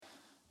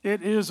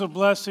It is a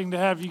blessing to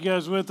have you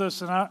guys with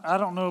us, and I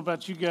don't know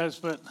about you guys,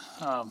 but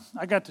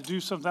I got to do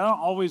something. I don't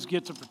always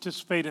get to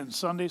participate in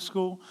Sunday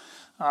school,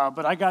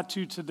 but I got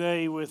to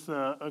today with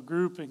a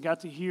group and got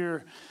to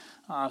hear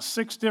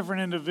 6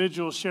 different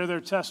individuals share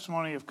their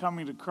testimony of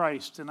coming to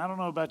Christ. And I don't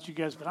know about you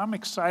guys, but I'm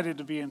excited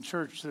to be in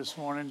church this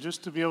morning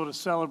just to be able to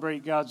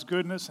celebrate God's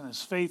goodness and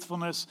His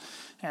faithfulness.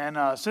 And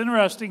it's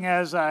interesting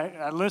as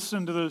I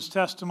listened to those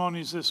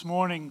testimonies this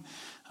morning,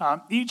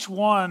 each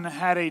one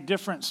had a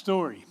different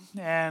story.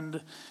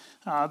 And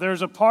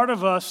there's a part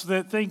of us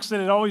that thinks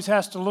that it always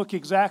has to look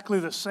exactly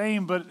the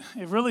same, but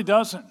it really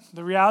doesn't.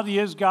 The reality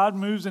is God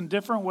moves in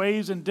different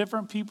ways in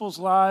different people's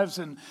lives,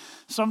 and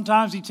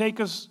sometimes He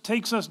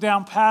takes us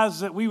down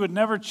paths that we would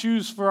never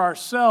choose for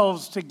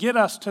ourselves to get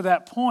us to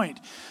that point.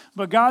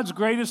 But God's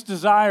greatest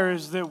desire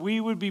is that we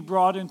would be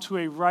brought into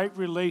a right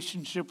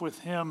relationship with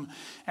Him.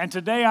 And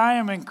today I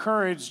am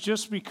encouraged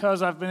just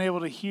because I've been able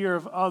to hear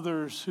of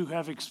others who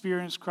have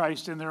experienced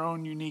Christ in their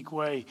own unique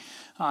way.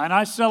 And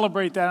I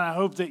celebrate that, and I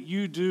hope that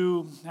you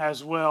do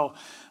as well.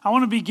 I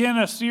want to begin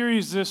a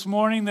series this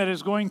morning that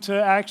is going to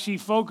actually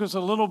focus a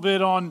little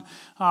bit on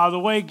the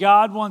way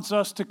God wants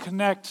us to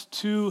connect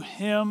to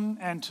Him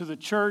and to the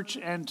church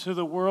and to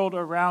the world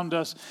around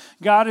us.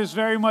 God is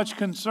very much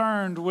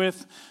concerned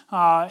with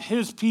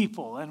His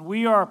people, and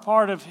we are a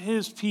part of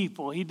His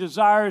people. He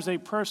desires a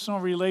personal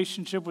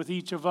relationship with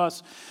each of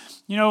us.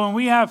 You know, when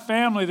we have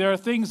family, there are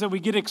things that we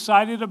get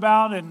excited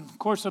about, and of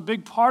course a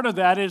big part of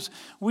that is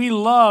we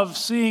love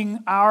seeing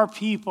our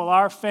people,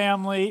 our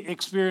family,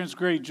 experience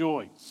great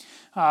joy.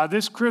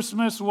 This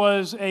Christmas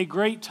was a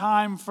great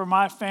time for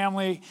my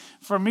family.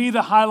 For me,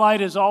 the highlight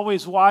is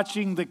always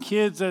watching the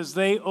kids as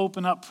they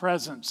open up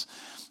presents.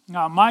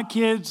 My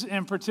kids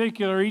in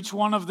particular, each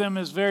one of them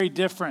is very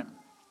different.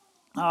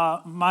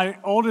 My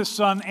oldest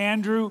son,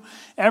 Andrew,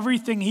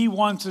 everything he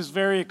wants is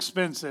very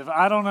expensive.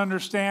 I don't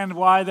understand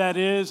why that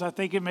is. I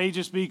think it may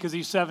just be because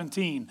he's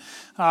 17.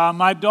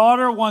 My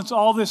daughter wants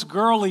all this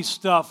girly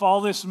stuff,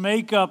 all this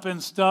makeup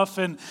and stuff,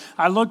 and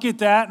I look at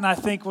that and I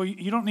think, well,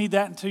 you don't need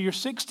that until you're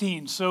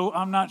 16, so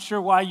I'm not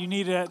sure why you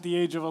need it at the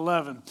age of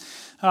 11.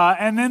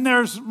 And then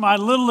there's my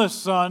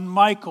littlest son,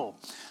 Michael.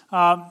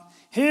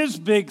 His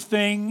big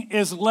thing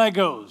is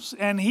Legos,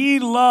 and he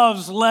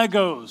loves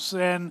Legos.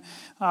 And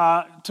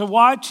to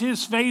watch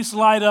his face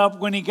light up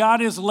when he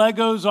got his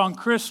Legos on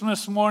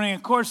Christmas morning,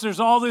 of course, there's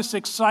all this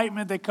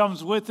excitement that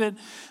comes with it.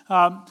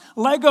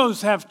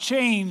 Legos have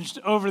changed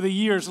over the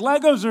years.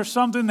 Legos are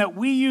something that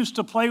we used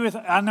to play with.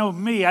 I know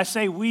me, I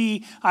say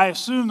we, I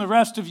assume the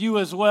rest of you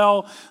as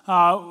well.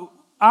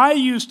 I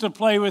used to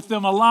play with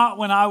them a lot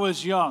when I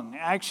was young.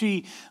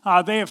 Actually,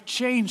 they have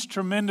changed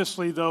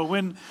tremendously, though.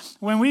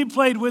 When we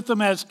played with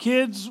them as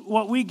kids,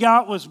 what we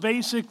got was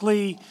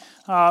basically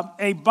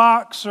a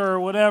box or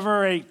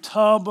whatever, a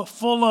tub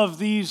full of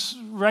these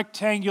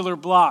rectangular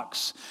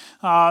blocks.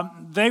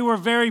 They were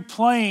very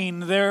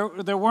plain. There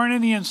weren't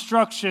any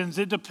instructions.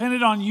 It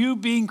depended on you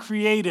being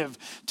creative.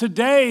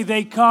 Today,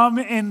 they come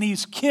in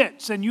these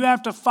kits, and you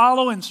have to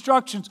follow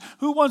instructions.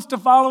 Who wants to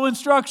follow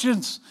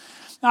instructions?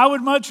 I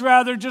would much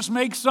rather just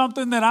make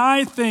something that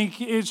I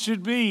think it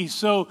should be.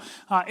 So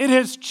it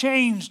has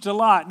changed a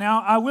lot.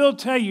 Now, I will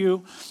tell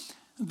you,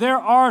 there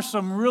are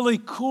some really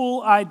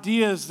cool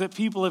ideas that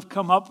people have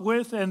come up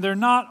with, and they're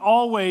not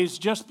always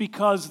just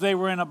because they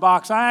were in a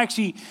box. I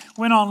actually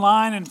went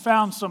online and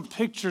found some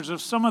pictures of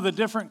some of the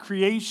different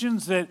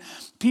creations that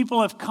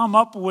people have come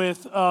up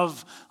with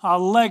of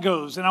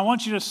Legos, and I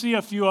want you to see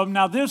a few of them.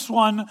 Now, this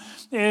one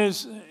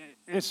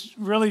it's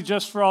really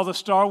just for all the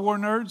Star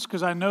Wars nerds,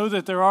 because I know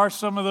that there are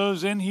some of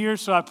those in here.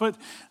 So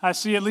I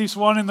see at least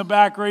one in the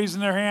back raising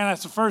their hand.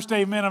 That's the first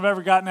amen I've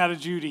ever gotten out of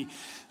Judy.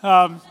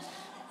 So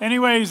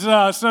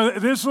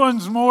this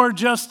one's more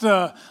just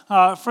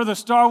for the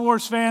Star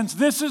Wars fans.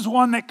 This is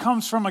one that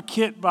comes from a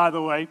kit, by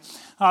the way.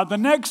 The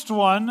next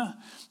one,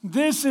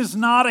 this is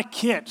not a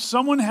kit.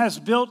 Someone has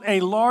built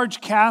a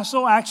large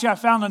castle. Actually, I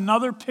found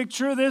another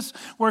picture of this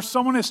where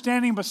someone is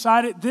standing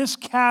beside it. This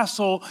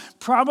castle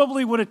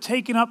probably would have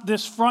taken up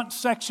this front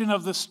section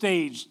of the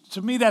stage.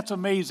 To me, that's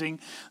amazing.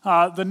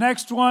 The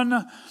next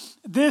one,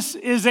 this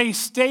is a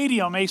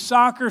stadium, a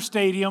soccer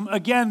stadium.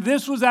 Again,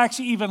 this was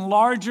actually even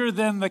larger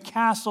than the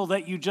castle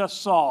that you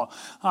just saw.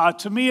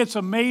 To me, it's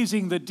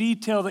amazing the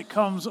detail that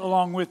comes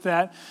along with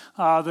that.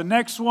 The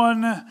next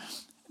one,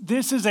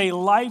 this is a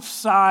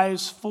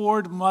life-size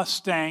Ford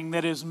Mustang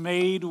that is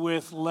made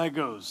with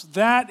Legos.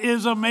 That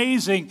is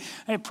amazing.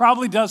 It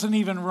probably doesn't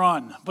even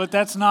run, but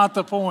that's not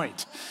the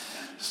point.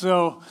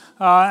 So,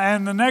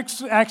 and the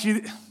next,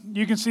 actually,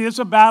 you can see it's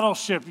a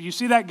battleship. You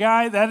see that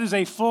guy? That is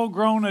a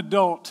full-grown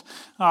adult,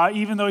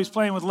 even though he's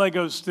playing with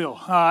Legos still.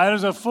 That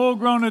is a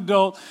full-grown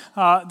adult.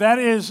 That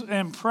is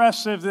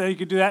impressive that he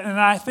could do that. And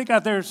I think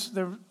there's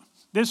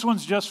This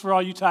one's just for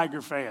all you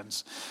Tiger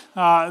fans.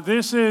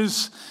 This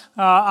is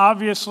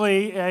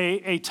obviously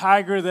a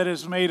tiger that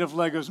is made of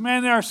Legos.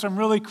 Man, there are some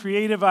really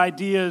creative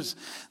ideas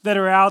that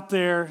are out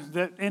there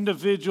that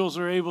individuals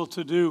are able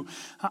to do.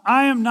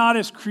 I am not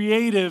as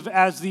creative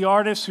as the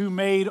artists who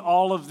made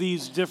all of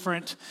these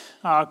different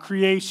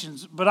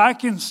creations, but I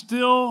can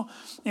still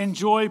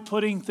enjoy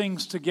putting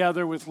things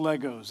together with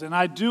Legos, and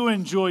I do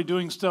enjoy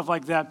doing stuff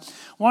like that.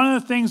 One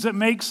of the things that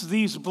makes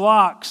these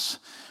blocks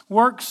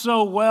work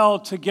so well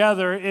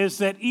together is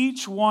that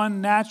each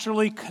one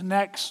naturally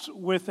connects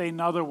with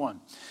another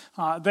one.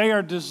 They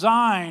are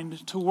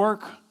designed to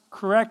work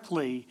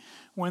correctly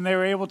when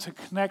they're able to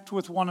connect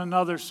with one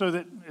another so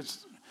that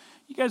it's.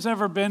 You guys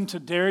ever been to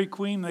Dairy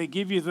Queen? They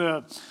give you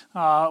the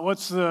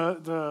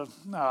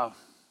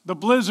the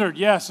Blizzard,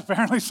 yes,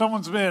 apparently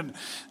someone's been.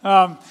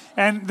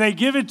 And they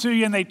give it to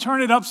you and they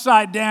turn it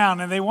upside down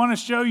and they want to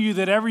show you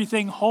that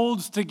everything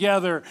holds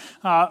together.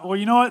 Well,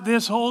 you know what?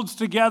 This holds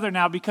together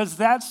now because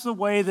that's the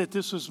way that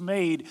this was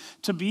made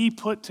to be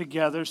put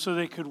together so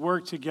they could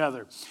work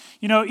together.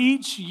 You know,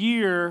 each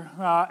year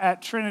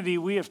at Trinity,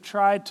 we have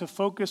tried to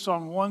focus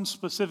on one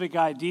specific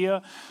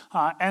idea.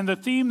 And the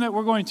theme that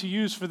we're going to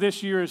use for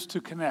this year is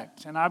to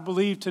connect. And I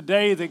believe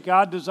today that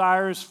God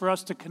desires for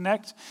us to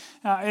connect,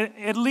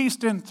 at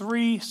least in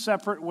 3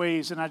 separate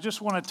ways, and I just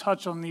want to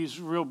touch on these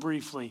real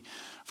briefly.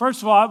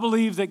 First of all, I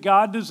believe that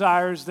God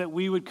desires that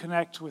we would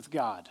connect with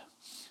God.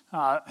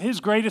 His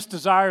greatest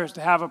desire is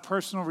to have a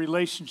personal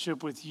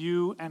relationship with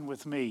you and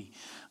with me.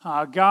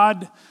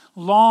 God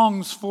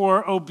longs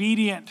for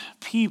obedient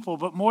people,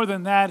 but more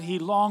than that, He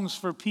longs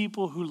for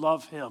people who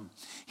love Him.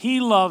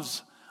 He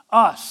loves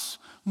us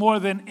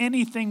more than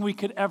anything we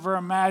could ever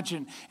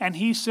imagine. And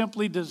He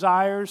simply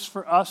desires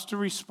for us to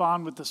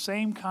respond with the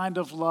same kind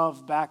of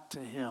love back to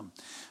Him.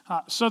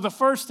 So the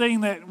first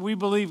thing that we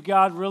believe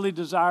God really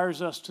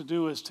desires us to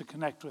do is to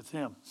connect with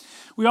Him.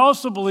 We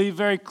also believe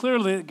very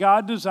clearly that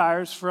God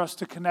desires for us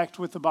to connect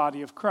with the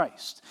body of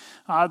Christ.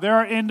 There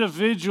are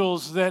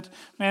individuals that,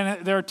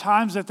 man, there are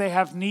times that they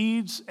have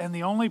needs, and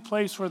the only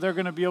place where they're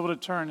going to be able to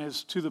turn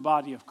is to the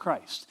body of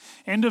Christ.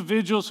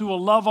 Individuals who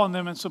will love on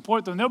them and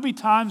support them. There'll be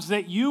times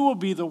that you will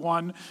be the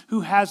one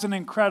who has an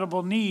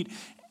incredible need.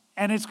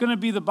 And it's going to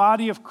be the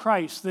body of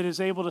Christ that is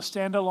able to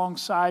stand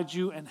alongside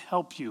you and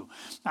help you.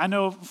 I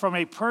know from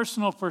a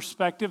personal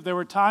perspective, there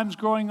were times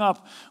growing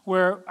up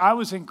where I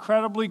was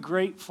incredibly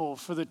grateful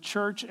for the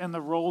church and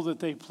the role that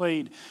they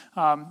played.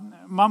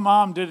 My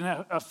mom did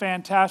a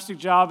fantastic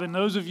job, and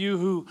those of you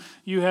who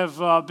you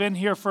have been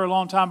here for a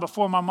long time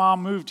before my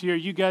mom moved here,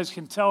 you guys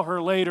can tell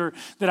her later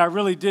that I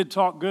really did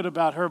talk good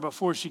about her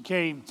before she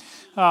came.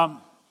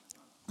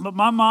 But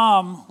my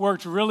mom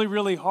worked really,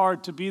 really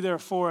hard to be there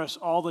for us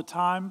all the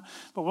time.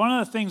 But one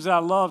of the things that I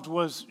loved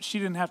was she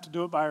didn't have to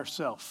do it by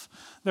herself.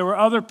 There were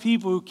other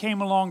people who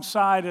came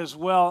alongside as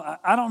well.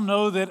 I don't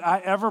know that I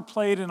ever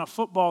played in a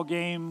football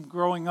game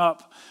growing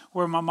up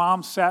where my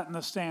mom sat in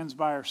the stands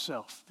by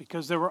herself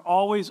because there were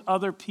always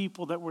other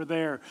people that were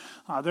there.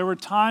 There were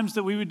times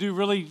that we would do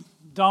really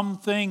dumb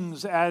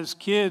things as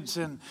kids,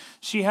 and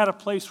she had a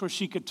place where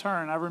she could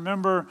turn. I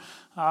remember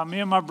me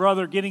and my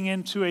brother getting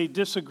into a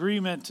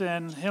disagreement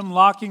and him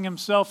locking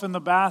himself in the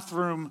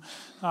bathroom,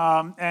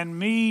 and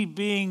me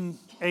being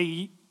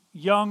a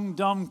young,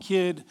 dumb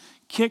kid,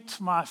 kicked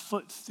my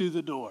foot through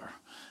the door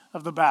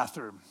of the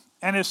bathroom.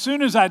 And as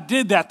soon as I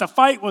did that, the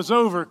fight was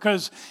over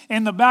because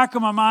in the back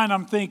of my mind,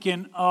 I'm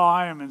thinking, oh,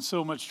 I am in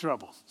so much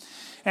trouble.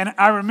 And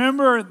I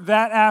remember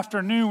that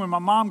afternoon when my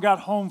mom got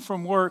home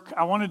from work,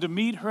 I wanted to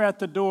meet her at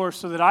the door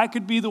so that I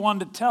could be the one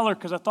to tell her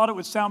because I thought it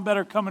would sound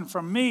better coming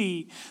from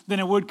me than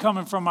it would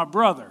coming from my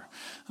brother.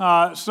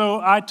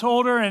 So I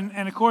told her,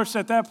 and of course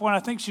at that point I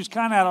think she's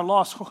kind of at a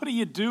loss. What do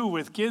you do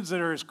with kids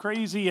that are as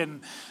crazy?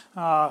 And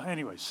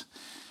anyways,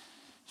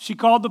 she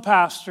called the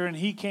pastor and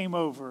he came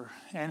over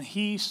and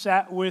he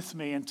sat with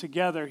me and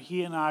together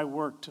he and I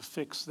worked to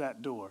fix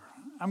that door.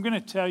 I'm going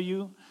to tell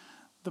you,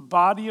 the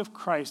body of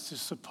Christ is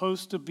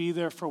supposed to be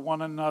there for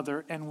one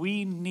another, and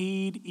we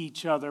need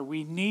each other.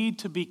 We need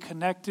to be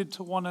connected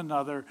to one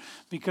another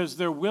because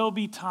there will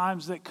be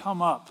times that come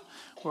up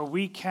where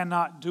we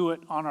cannot do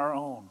it on our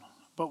own,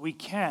 but we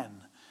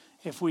can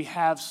if we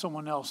have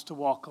someone else to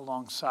walk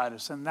alongside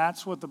us, and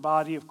that's what the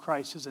body of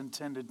Christ is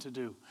intended to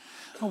do.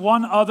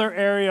 One other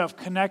area of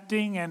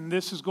connecting, and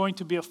this is going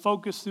to be a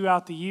focus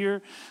throughout the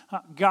year,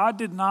 God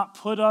did not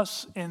put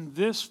us in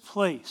this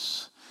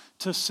place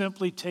to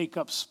simply take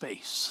up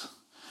space.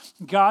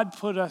 God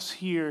put us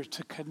here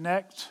to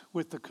connect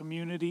with the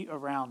community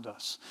around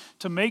us,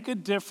 to make a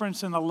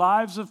difference in the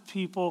lives of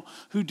people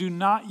who do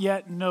not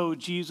yet know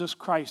Jesus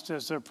Christ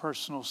as their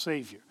personal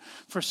Savior.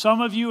 For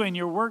some of you in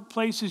your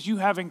workplaces, you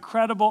have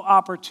incredible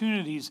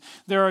opportunities.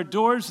 There are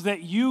doors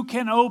that you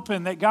can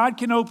open, that God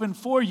can open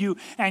for you,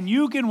 and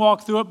you can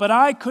walk through it, but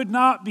I could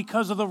not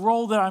because of the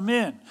role that I'm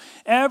in.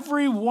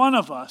 Every one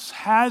of us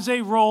has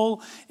a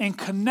role in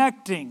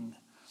connecting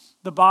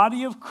the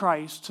body of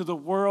Christ to the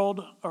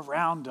world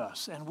around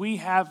us. And we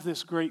have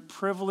this great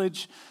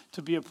privilege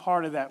to be a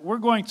part of that. We're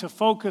going to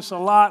focus a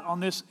lot on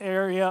this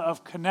area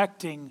of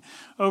connecting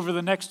over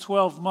the next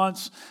 12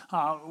 months.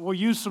 We'll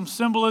use some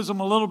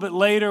symbolism a little bit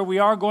later. We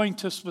are going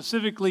to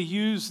specifically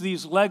use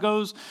these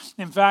Legos.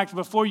 In fact,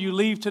 before you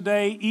leave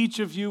today, each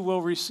of you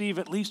will receive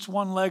at least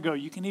one Lego.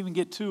 You can even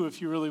get two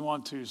if you really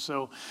want to.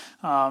 So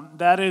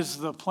that is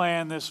the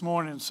plan this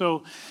morning.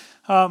 So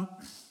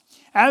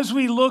as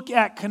we look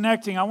at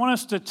connecting, I want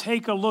us to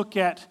take a look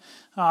at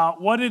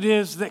what it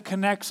is that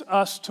connects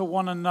us to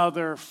one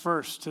another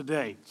first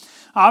today.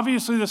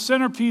 Obviously, the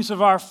centerpiece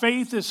of our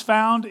faith is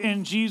found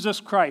in Jesus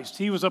Christ.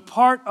 He was a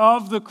part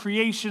of the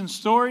creation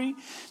story,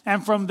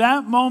 and from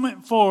that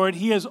moment forward,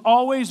 he has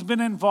always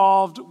been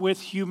involved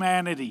with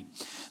humanity.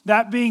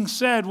 That being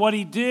said, what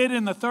he did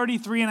in the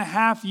 33 and a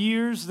half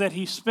years that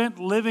he spent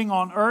living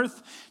on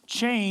earth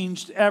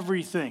changed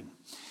everything.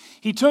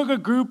 He took a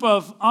group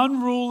of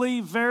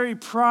unruly, very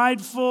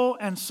prideful,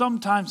 and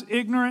sometimes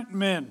ignorant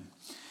men,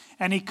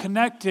 and he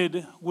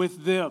connected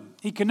with them.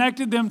 He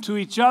connected them to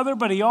each other,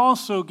 but he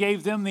also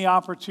gave them the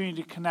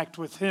opportunity to connect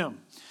with him.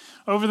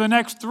 Over the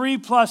next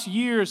 3+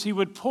 years, he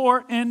would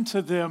pour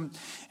into them,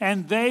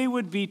 and they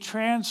would be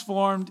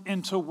transformed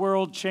into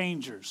world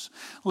changers.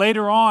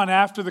 Later on,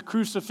 after the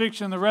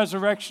crucifixion and the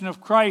resurrection of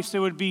Christ, it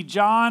would be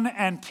John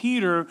and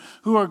Peter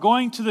who are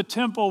going to the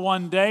temple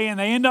one day, and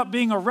they end up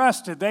being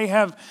arrested. They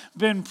have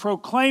been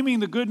proclaiming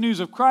the good news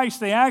of Christ.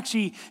 They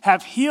actually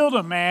have healed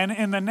a man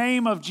in the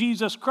name of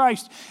Jesus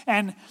Christ.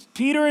 And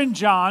Peter and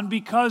John,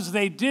 because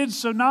they did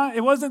so,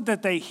 it wasn't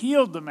that they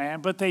healed the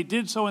man, but they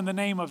did so in the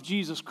name of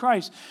Jesus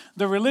Christ.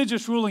 The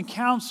religious ruling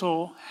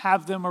council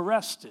have them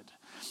arrested.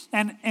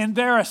 And in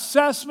their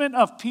assessment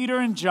of Peter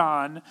and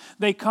John,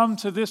 they come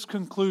to this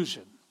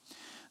conclusion.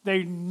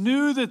 They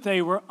knew that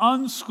they were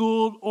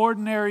unschooled,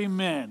 ordinary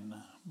men,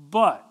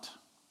 but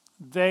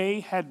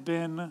they had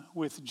been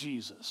with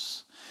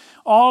Jesus.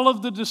 All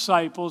of the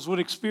disciples would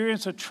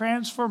experience a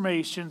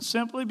transformation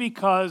simply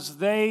because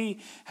they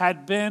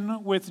had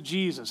been with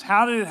Jesus.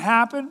 How did it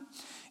happen?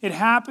 It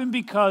happened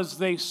because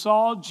they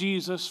saw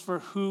Jesus for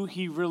who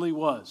he really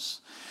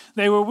was.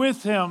 They were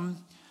with him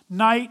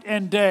night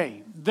and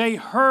day. They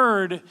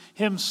heard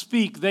him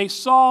speak. They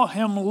saw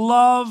him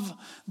love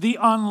the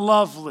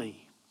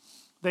unlovely.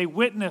 They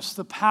witnessed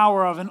the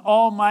power of an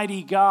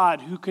almighty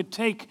God who could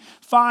take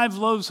 5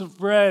 loaves of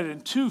bread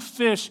and 2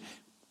 fish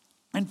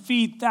and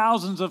feed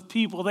thousands of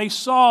people. They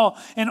saw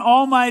an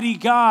almighty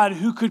God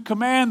who could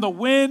command the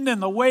wind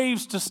and the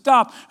waves to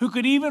stop, who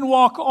could even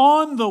walk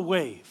on the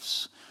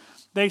waves.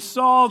 They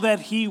saw that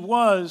he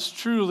was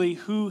truly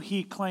who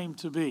he claimed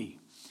to be.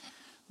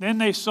 Then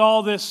they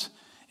saw this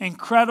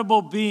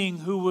incredible being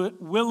who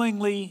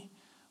willingly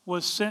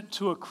was sent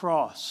to a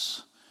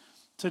cross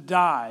to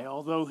die,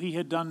 although he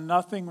had done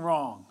nothing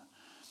wrong.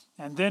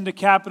 And then to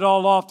cap it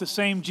all off, the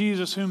same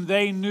Jesus whom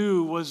they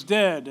knew was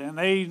dead, and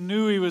they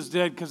knew he was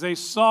dead because they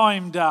saw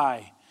him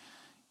die.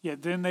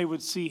 Yet then they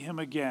would see him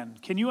again.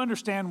 Can you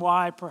understand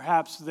why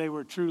perhaps they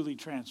were truly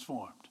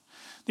transformed?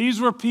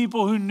 These were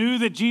people who knew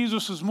that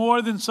Jesus was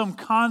more than some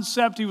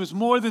concept. He was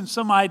more than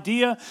some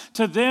idea.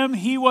 To them,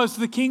 he was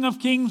the King of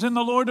Kings and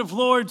the Lord of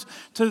Lords.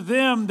 To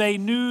them, they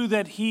knew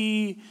that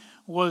he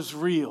was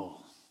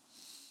real.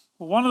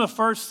 Well, one of the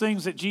first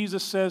things that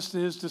Jesus says to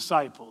his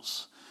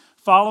disciples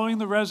following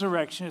the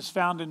resurrection is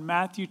found in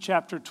Matthew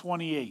chapter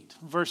 28,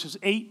 verses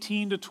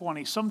 18 to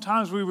 20.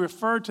 Sometimes we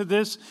refer to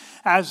this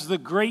as the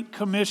Great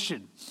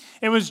Commission.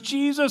 It was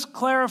Jesus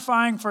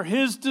clarifying for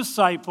his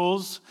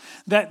disciples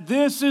that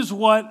this is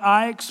what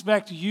I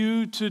expect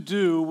you to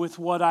do with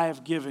what I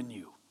have given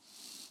you.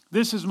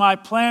 This is my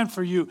plan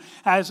for you.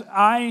 As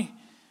I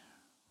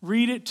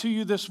read it to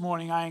you this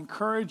morning, I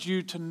encourage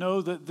you to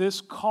know that this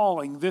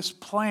calling, this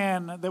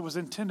plan that was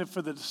intended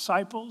for the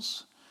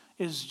disciples,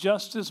 is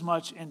just as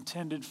much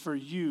intended for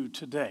you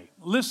today.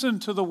 Listen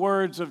to the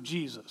words of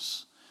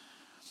Jesus.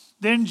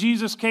 Then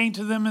Jesus came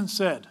to them and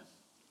said,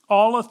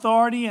 "All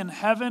authority in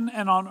heaven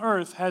and on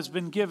earth has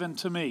been given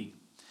to me.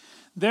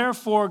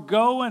 Therefore,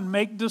 go and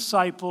make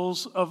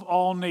disciples of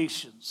all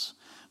nations,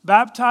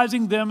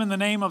 baptizing them in the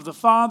name of the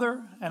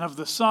Father and of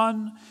the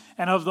Son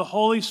and of the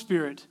Holy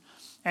Spirit,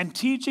 and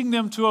teaching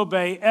them to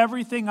obey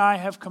everything I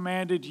have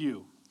commanded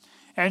you.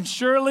 And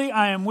surely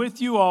I am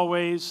with you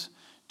always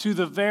to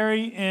the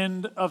very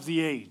end of the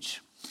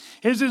age."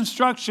 His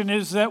instruction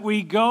is that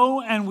we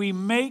go and we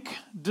make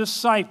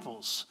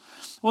disciples.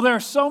 Well, there are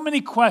so many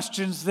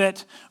questions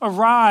that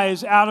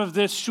arise out of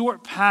this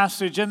short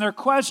passage, and they're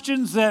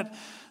questions that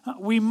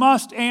we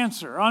must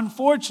answer.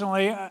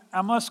 Unfortunately,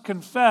 I must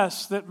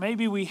confess that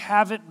maybe we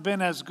haven't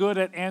been as good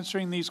at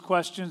answering these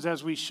questions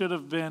as we should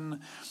have been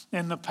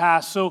in the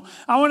past. So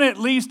I want to at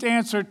least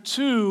answer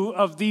 2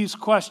 of these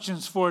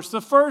questions for us.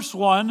 The first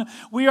one,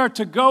 we are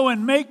to go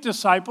and make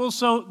disciples.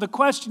 So the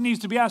question needs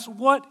to be asked,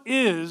 what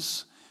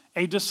is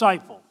a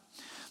disciple?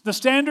 The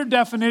standard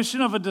definition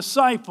of a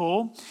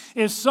disciple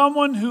is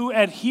someone who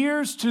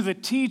adheres to the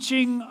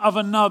teaching of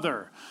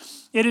another.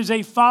 It is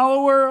a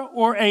follower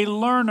or a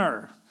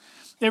learner.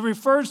 It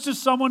refers to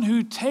someone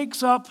who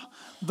takes up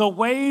the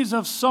ways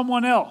of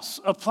someone else.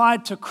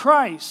 Applied to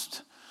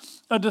Christ,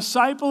 a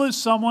disciple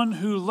is someone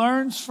who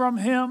learns from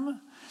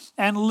him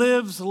and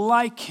lives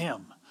like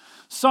him.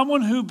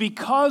 Someone who,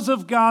 because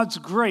of God's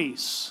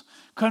grace,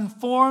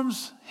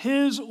 conforms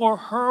his or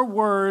her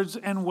words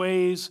and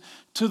ways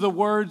to the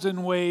words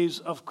and ways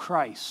of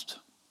Christ.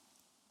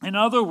 In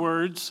other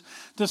words,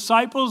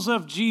 disciples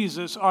of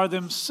Jesus are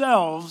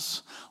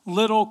themselves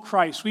little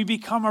Christ. We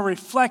become a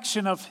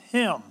reflection of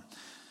him.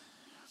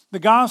 The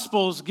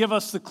Gospels give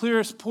us the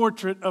clearest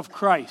portrait of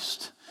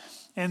Christ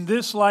in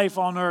this life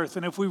on earth.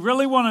 And if we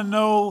really want to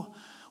know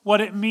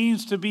what it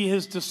means to be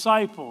his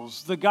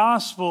disciples, the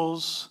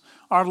Gospels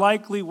are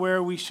likely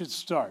where we should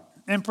start.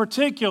 In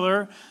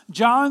particular,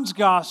 John's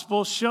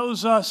Gospel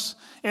shows us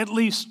at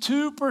least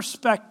two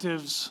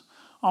perspectives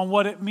on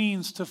what it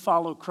means to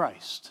follow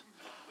Christ,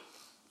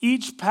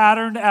 each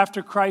patterned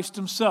after Christ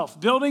himself.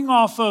 Building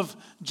off of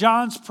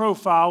John's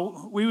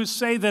profile, we would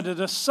say that a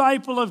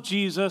disciple of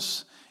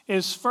Jesus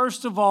is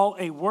first of all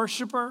a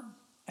worshiper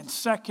and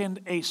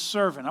second a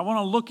servant. I want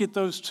to look at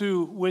those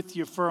two with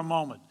you for a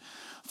moment.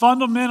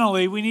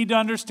 Fundamentally, we need to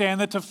understand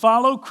that to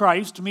follow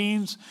Christ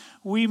means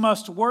we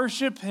must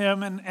worship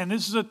him, and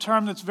this is a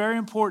term that's very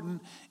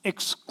important,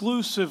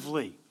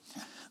 exclusively.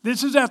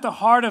 This is at the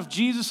heart of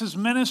Jesus'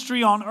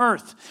 ministry on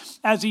earth.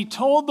 As he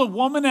told the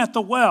woman at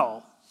the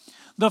well,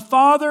 the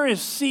Father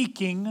is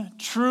seeking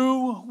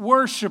true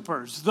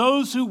worshipers,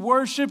 those who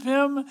worship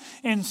him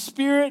in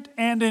spirit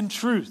and in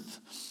truth,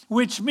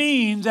 which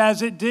means,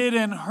 as it did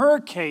in her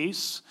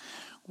case,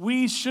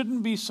 we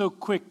shouldn't be so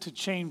quick to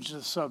change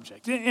the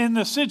subject. In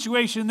the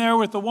situation there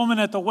with the woman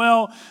at the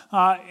well,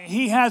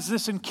 he has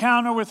this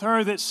encounter with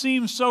her that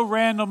seems so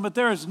random, but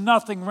there is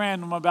nothing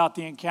random about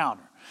the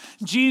encounter.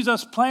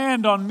 Jesus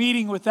planned on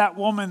meeting with that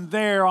woman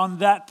there on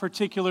that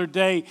particular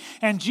day,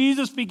 and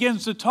Jesus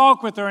begins to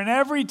talk with her, and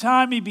every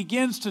time he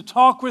begins to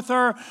talk with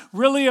her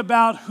really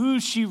about who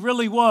she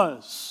really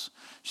was,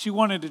 she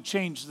wanted to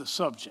change the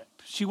subject.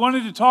 She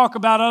wanted to talk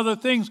about other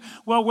things.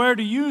 Well, where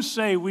do you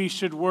say we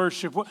should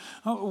worship?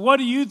 What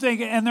do you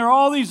think? And there are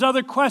all these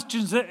other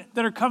questions that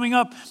are coming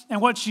up.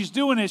 And what she's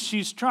doing is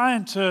she's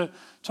trying to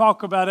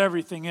talk about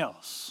everything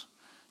else.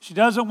 She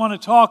doesn't want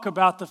to talk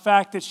about the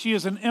fact that she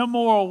is an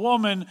immoral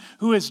woman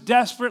who is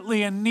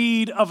desperately in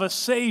need of a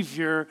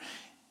Savior,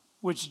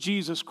 which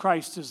Jesus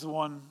Christ is the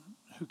one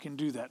who can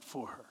do that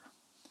for her.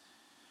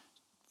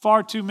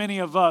 Far too many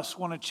of us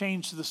want to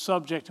change the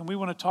subject, and we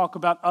want to talk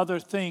about other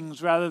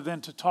things rather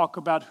than to talk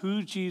about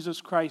who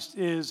Jesus Christ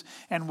is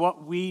and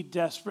what we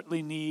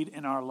desperately need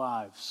in our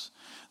lives.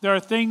 There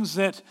are things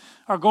that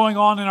are going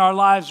on in our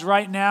lives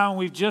right now, and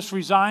we've just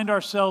resigned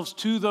ourselves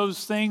to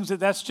those things,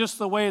 that's just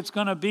the way it's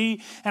going to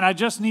be, and I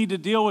just need to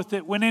deal with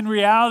it. When in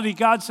reality,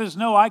 God says,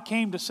 no, I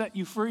came to set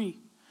you free.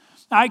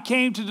 I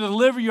came to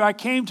deliver you. I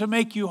came to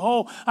make you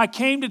whole. I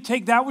came to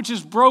take that which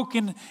is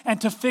broken and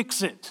to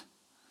fix it.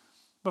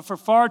 But for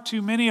far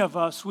too many of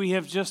us, we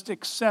have just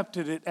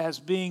accepted it as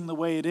being the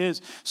way it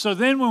is. So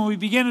then when we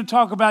begin to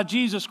talk about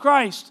Jesus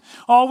Christ,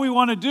 all we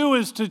want to do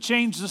is to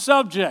change the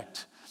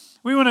subject.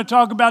 We want to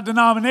talk about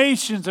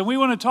denominations, and we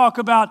want to talk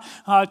about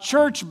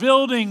church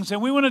buildings,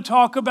 and we want to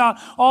talk about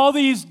all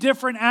these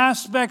different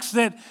aspects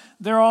that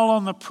they're all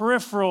on the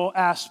peripheral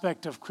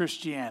aspect of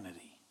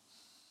Christianity.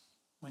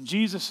 When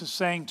Jesus is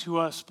saying to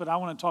us, but I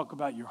want to talk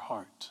about your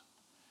heart.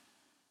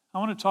 I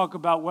want to talk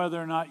about whether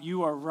or not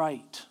you are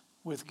right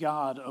with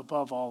God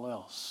above all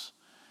else.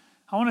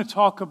 I want to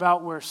talk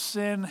about where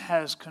sin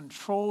has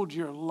controlled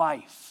your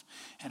life,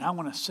 and I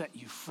want to set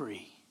you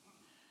free.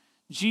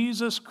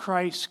 Jesus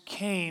Christ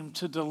came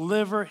to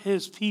deliver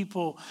his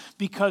people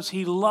because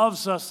he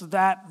loves us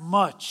that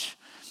much.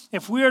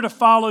 If we are to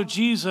follow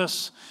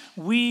Jesus,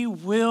 we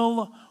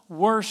will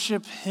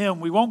worship him.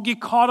 We won't get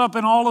caught up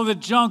in all of the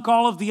junk,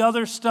 all of the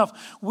other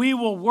stuff. We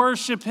will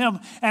worship him.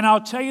 And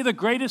I'll tell you, the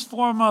greatest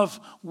form of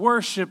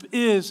worship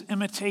is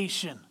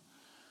imitation.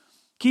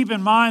 Keep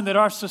in mind that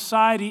our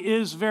society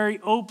is very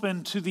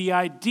open to the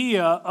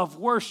idea of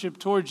worship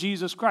toward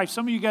Jesus Christ.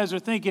 Some of you guys are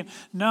thinking,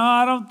 no,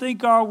 I don't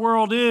think our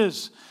world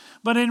is.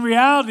 But in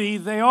reality,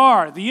 they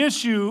are. The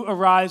issue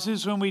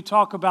arises when we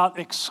talk about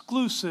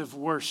exclusive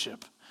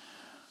worship.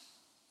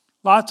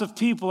 Lots of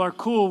people are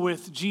cool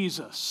with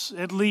Jesus,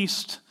 at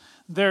least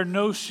their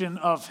notion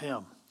of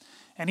him,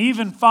 and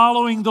even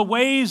following the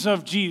ways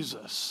of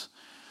Jesus.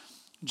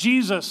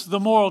 Jesus, the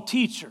moral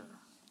teacher.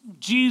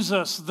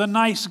 Jesus, the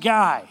nice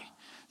guy.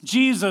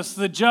 Jesus,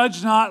 the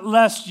judge not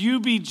lest you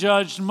be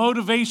judged,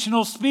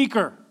 motivational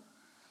speaker.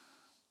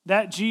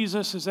 That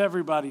Jesus is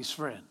everybody's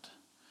friend.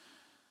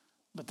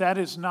 But that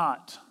is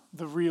not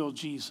the real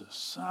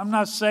Jesus. I'm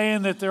not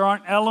saying that there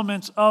aren't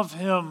elements of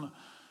him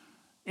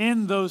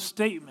in those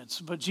statements,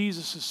 but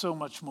Jesus is so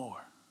much more.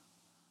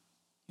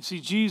 You see,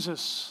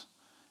 Jesus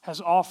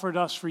has offered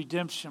us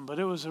redemption, but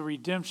it was a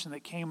redemption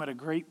that came at a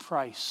great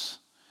price.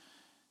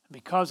 And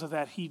because of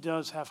that, he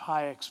does have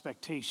high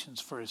expectations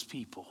for his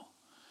people.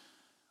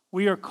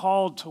 We are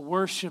called to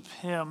worship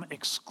him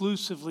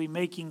exclusively,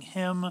 making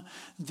him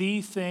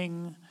the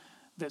thing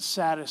that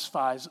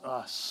satisfies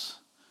us.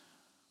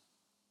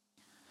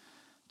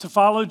 To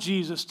follow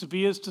Jesus, to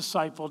be his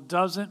disciple,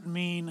 doesn't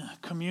mean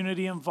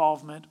community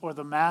involvement or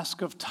the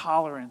mask of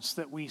tolerance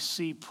that we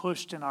see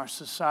pushed in our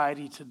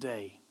society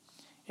today.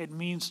 It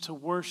means to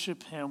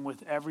worship him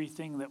with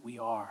everything that we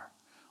are,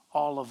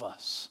 all of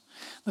us.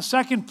 The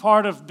second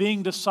part of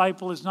being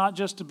disciple is not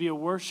just to be a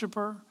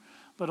worshiper,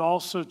 but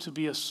also to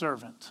be a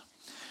servant.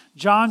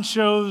 John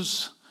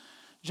shows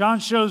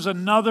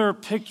another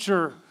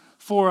picture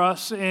for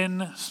us,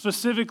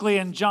 specifically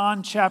in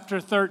John chapter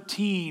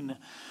 13,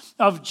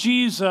 of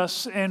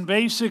Jesus. And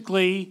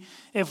basically,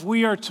 if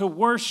we are to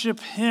worship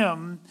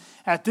him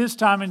at this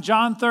time, in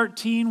John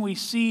 13, we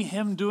see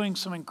him doing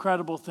some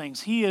incredible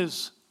things. He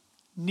is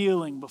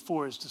kneeling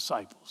before his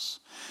disciples.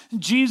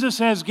 Jesus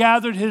has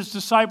gathered his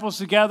disciples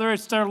together.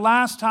 It's their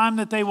last time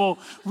that they will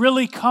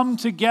really come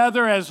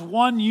together as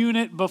one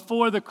unit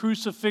before the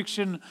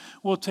crucifixion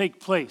will take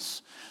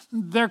place.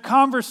 Their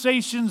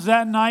conversations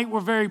that night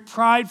were very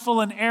prideful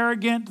and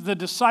arrogant. The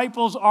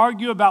disciples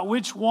argue about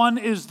which one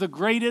is the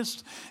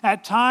greatest.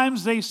 At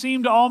times, they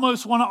seem to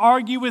almost want to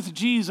argue with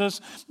Jesus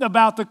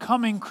about the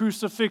coming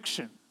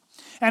crucifixion.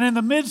 And in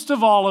the midst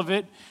of all of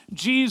it,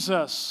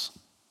 Jesus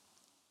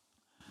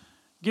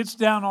gets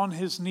down on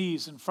his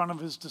knees in front of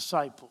his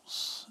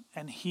disciples,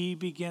 and he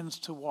begins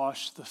to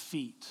wash the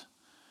feet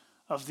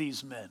of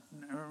these men.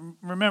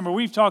 Remember,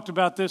 we've talked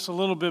about this a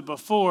little bit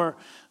before.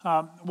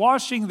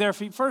 Washing their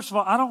feet. First of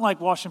all, I don't like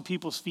washing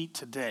people's feet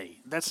today.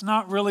 That's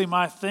not really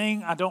my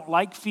thing. I don't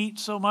like feet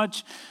so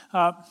much.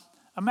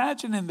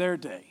 Imagine in their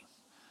day.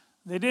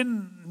 They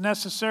didn't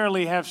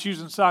necessarily have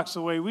shoes and socks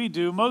the way we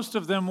do. Most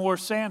of them wore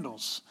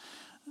sandals.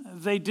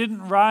 They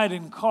didn't ride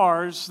in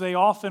cars. They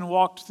often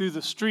walked through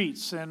the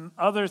streets, and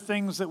other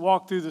things that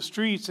walk through the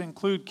streets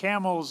include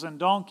camels and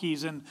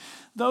donkeys, and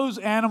those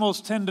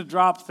animals tend to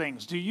drop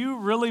things. Do you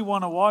really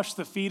want to wash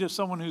the feet of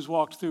someone who's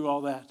walked through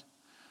all that?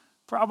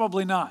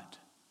 Probably not.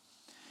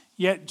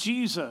 Yet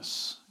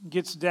Jesus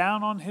gets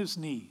down on his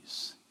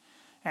knees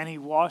and he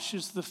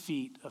washes the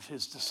feet of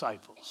his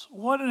disciples.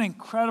 What an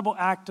incredible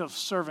act of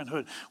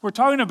servanthood. We're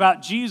talking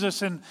about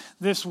Jesus and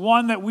this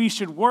one that we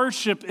should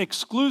worship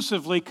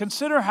exclusively.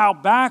 Consider how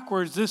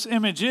backwards this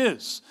image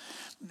is.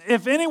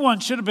 If anyone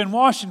should have been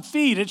washing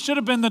feet, it should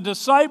have been the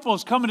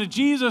disciples coming to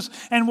Jesus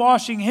and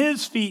washing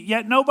his feet,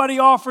 yet nobody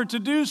offered to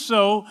do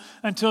so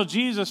until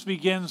Jesus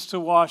begins to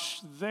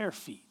wash their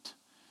feet.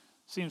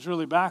 Seems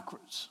really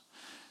backwards.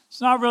 It's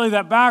not really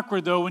that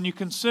backward, though, when you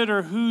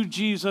consider who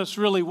Jesus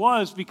really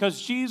was,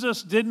 because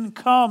Jesus didn't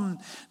come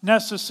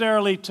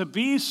necessarily to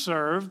be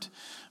served,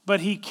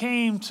 but he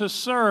came to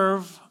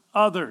serve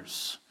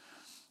others.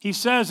 He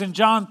says in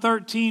John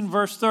 13,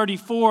 verse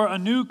 34, "A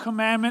new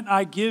commandment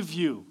I give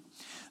you,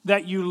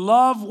 that you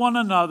love one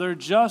another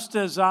just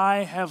as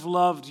I have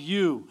loved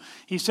you."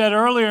 He said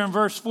earlier in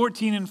verse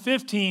 14 and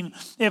 15,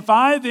 "If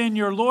I then,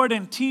 your Lord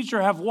and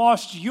teacher, have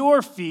washed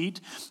your feet,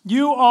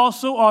 you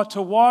also ought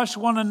to wash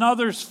one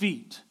another's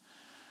feet.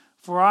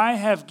 For I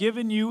have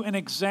given you an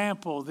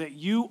example that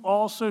you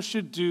also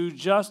should do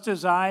just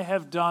as I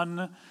have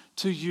done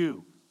to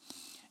you."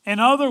 In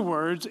other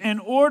words, in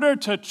order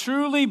to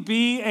truly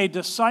be a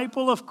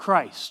disciple of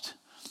Christ,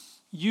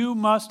 you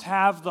must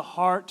have the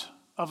heart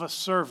of a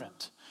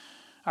servant.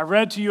 I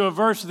read to you a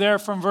verse there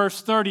from verse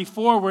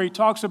 34 where he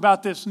talks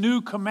about this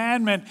new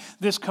commandment,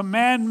 this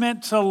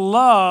commandment to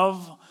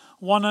love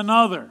one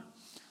another.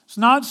 It's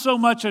not so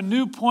much a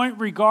new point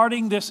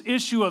regarding this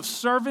issue of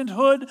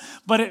servanthood,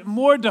 but it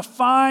more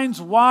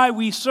defines why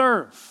we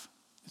serve.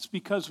 It's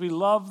because we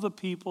love the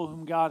people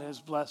whom God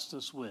has blessed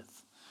us with.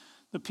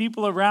 The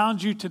people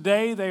around you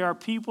today, they are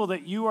people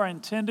that you are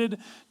intended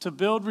to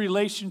build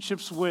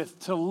relationships with,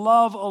 to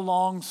love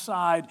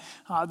alongside.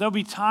 There'll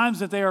be times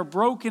that they are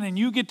broken and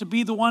you get to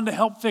be the one to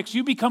help fix.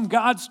 You become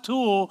God's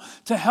tool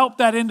to help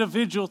that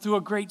individual through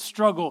a great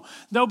struggle.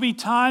 There'll be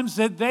times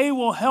that they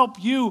will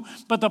help you,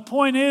 but the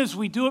point is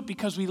we do it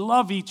because we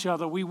love each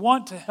other. We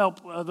want to help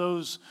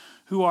those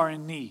who are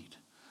in need.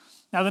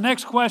 Now the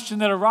next question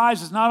that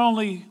arises, not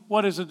only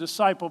what is a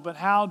disciple, but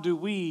how do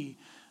we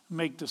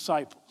make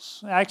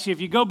disciples? Actually,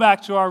 if you go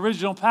back to our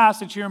original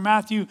passage here in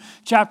Matthew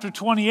chapter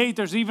 28,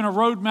 there's even a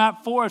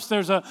roadmap for us.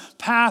 There's a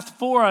path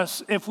for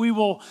us. If we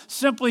will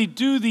simply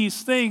do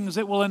these things,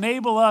 it will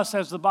enable us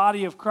as the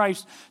body of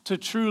Christ to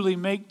truly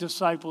make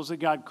disciples that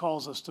God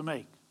calls us to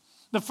make.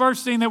 The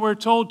first thing that we're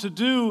told to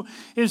do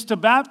is to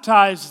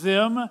baptize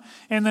them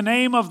in the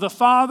name of the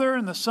Father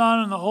and the Son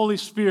and the Holy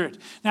Spirit.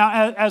 Now,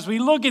 as we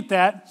look at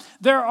that,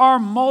 there are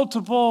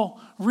multiple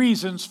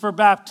reasons for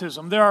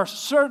baptism. There are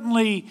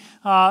certainly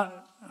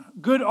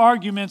good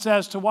arguments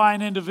as to why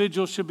an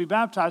individual should be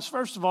baptized.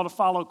 First of all, to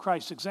follow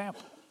Christ's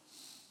example.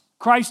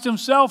 Christ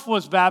himself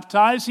was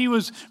baptized. He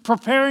was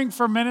preparing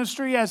for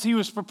ministry. As he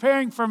was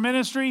preparing for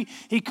ministry,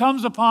 he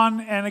comes upon,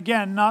 and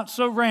again, not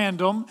so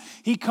random,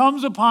 he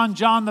comes upon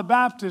John the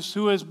Baptist,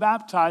 who is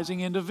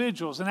baptizing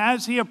individuals. And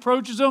as he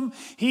approaches them,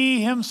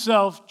 he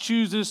himself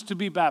chooses to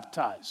be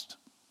baptized.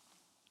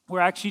 We're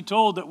actually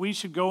told that we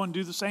should go and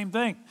do the same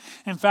thing.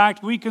 In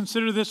fact, we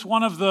consider this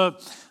one of the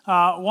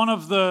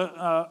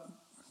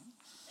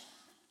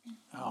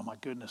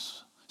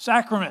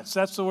sacraments.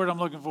 That's the word I'm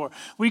looking for.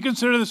 We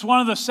consider this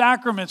one of the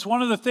sacraments,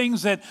 one of the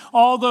things that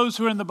all those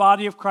who are in the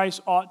body of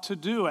Christ ought to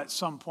do at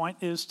some point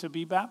is to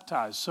be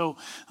baptized. So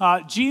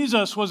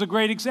Jesus was a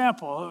great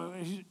example.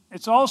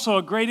 It's also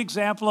a great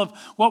example of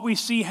what we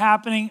see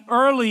happening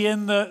early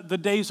in the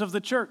days of the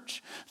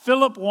church.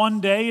 Philip one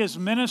day is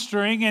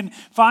ministering and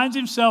finds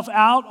himself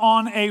out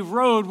on a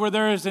road where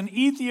there is an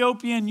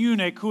Ethiopian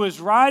eunuch who is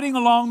riding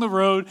along the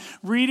road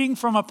reading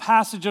from a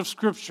passage of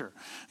Scripture.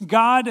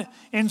 God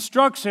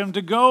instructs him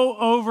to go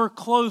over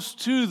close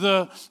to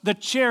the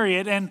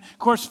chariot. And of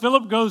course,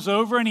 Philip goes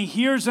over and he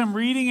hears them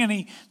reading and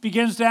he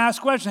begins to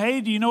ask questions.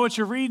 Hey, do you know what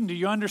you're reading? Do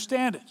you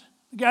understand it?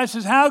 The guy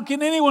says, how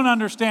can anyone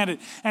understand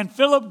it? And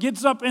Philip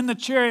gets up in the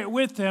chariot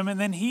with him, and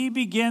then he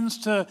begins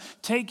to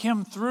take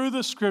him through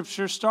the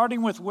Scripture,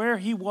 starting with where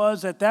he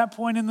was at that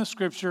point in the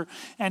Scripture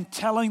and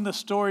telling the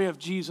story of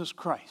Jesus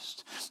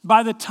Christ.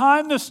 By the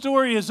time the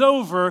story is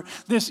over,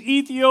 this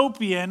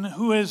Ethiopian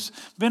who has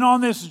been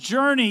on this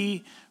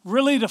journey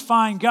really to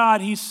find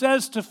God, he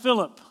says to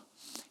Philip,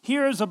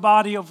 here is a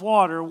body of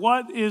water.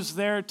 What is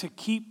there to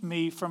keep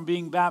me from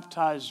being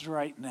baptized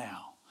right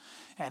now?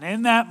 And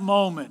in that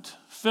moment,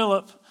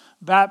 Philip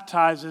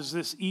baptizes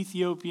this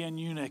Ethiopian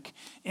eunuch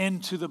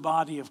into the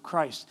body of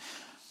Christ.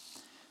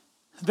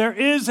 There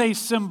is a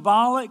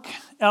symbolic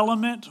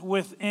element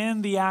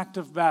within the act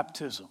of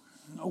baptism.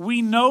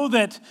 We know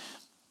that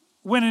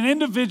when an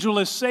individual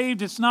is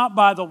saved, it's not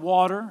by the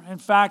water. In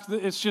fact,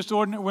 it's just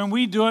ordinary. When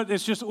we do it,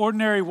 it's just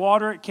ordinary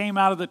water. It came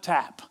out of the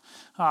tap.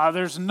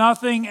 There's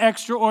nothing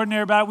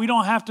extraordinary about it. We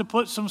don't have to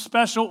put some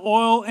special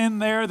oil in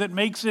there that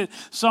makes it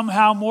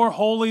somehow more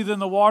holy than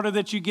the water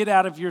that you get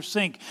out of your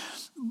sink.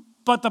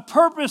 But the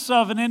purpose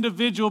of an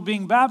individual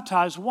being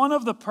baptized, one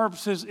of the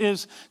purposes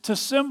is to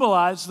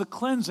symbolize the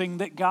cleansing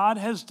that God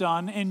has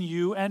done in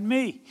you and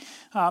me.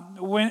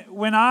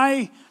 When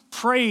I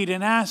prayed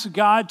and asked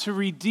God to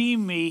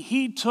redeem me,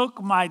 He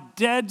took my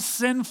dead,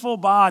 sinful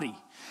body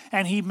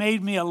and He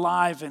made me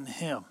alive in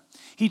Him.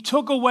 He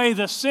took away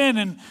the sin,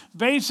 and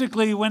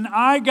basically when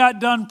I got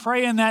done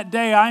praying that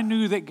day, I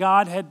knew that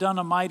God had done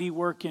a mighty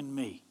work in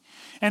me.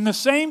 And the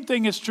same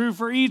thing is true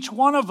for each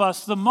one of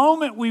us. The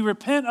moment we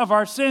repent of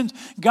our sins,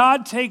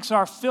 God takes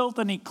our filth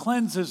and He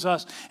cleanses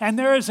us. And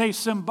there is a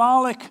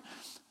symbolic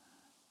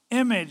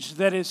image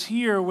that is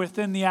here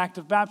within the act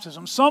of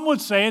baptism. Some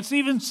would say it's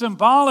even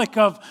symbolic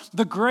of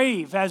the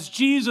grave. As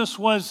Jesus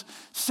was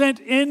sent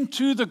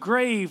into the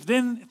grave,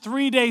 then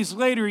 3 days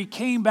later He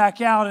came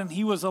back out and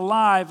He was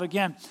alive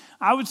again.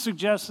 I would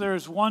suggest there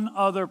is one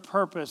other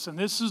purpose, and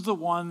this is the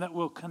one that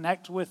will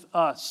connect with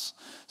us,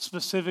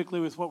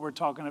 specifically with what we're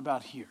talking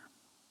about here.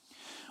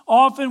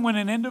 Often when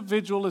an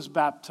individual is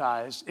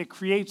baptized, it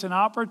creates an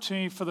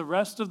opportunity for the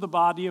rest of the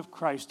body of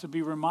Christ to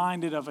be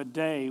reminded of a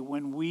day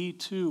when we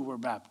too were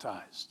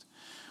baptized.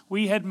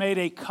 We had made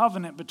a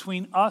covenant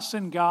between us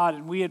and God,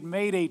 and we had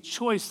made a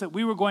choice that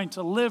we were going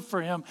to live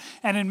for Him.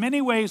 And in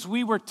many ways,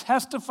 we were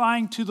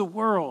testifying to the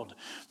world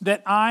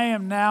that I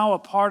am now a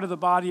part of the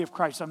body of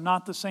Christ. I'm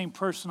not the same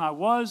person I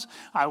was.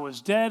 I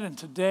was dead, and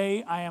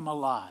today I am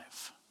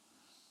alive.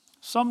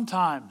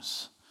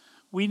 Sometimes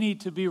we need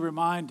to be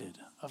reminded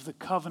of the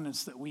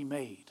covenants that we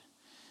made.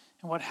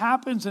 And what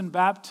happens in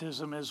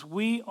baptism is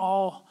we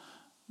all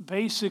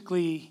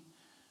basically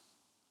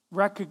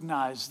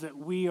recognize that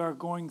we are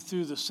going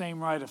through the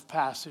same rite of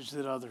passage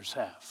that others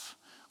have.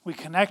 We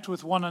connect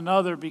with one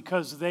another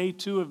because they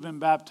too have been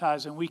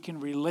baptized, and we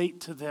can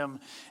relate to them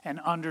and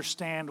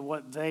understand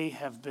what they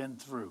have been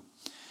through.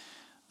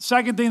 The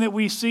second thing that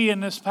we see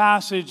in this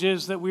passage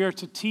is that we are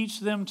to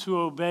teach them to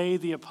obey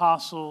the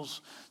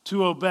apostles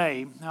to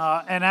obey.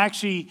 And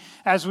actually,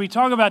 as we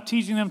talk about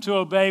teaching them to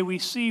obey, we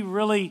see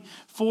really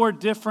 4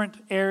 different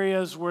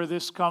areas where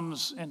this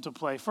comes into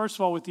play. First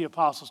of all, with the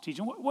apostles'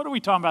 teaching. What are we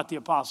talking about the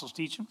apostles'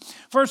 teaching?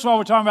 First of all,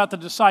 we're talking about the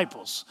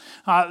disciples.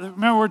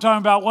 Remember, we're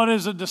talking about what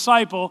is a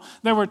disciple.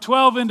 There were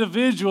 12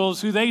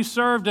 individuals who they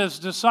served as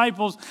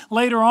disciples.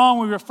 Later on,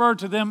 we refer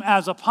to them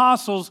as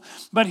apostles.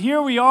 But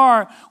here we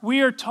are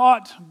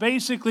taught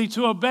basically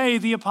to obey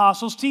the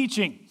apostles'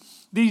 teaching.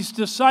 These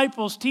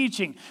disciples'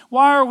 teaching.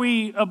 Why are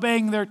we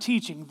obeying their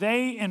teaching?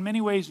 They, in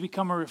many ways,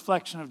 become a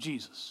reflection of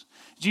Jesus.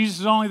 Jesus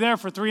is only there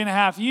for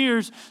 3.5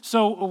 years.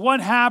 So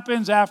what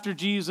happens after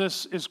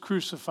Jesus is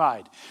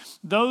crucified?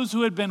 Those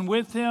who had been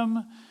with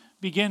Him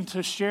begin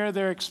to share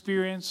their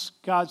experience,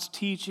 God's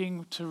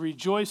teaching, to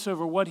rejoice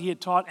over what He had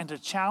taught, and to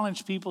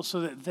challenge people so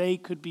that they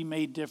could be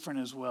made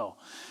different as well.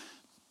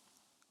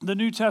 The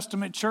New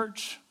Testament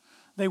church,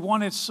 they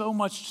wanted so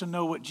much to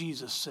know what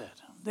Jesus said.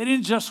 They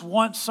didn't just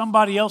want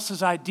somebody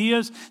else's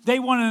ideas. They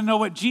wanted to know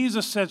what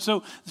Jesus said.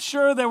 So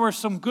sure, there were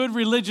some good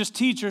religious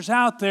teachers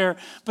out there,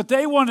 but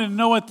they wanted to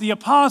know what the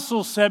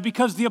apostles said,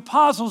 because the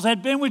apostles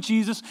had been with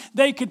Jesus.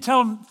 They could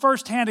tell them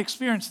firsthand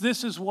experience,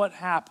 this is what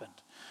happened.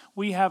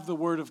 We have the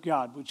Word of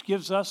God, which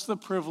gives us the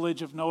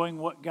privilege of knowing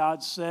what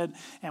God said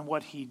and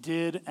what He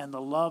did and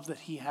the love that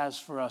He has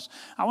for us.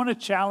 I want to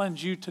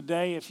challenge you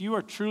today, if you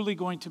are truly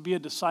going to be a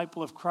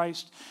disciple of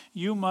Christ,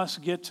 you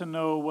must get to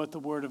know what the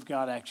Word of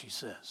God actually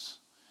says.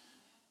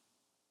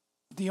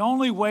 The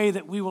only way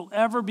that we will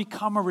ever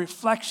become a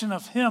reflection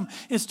of Him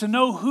is to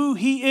know who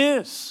He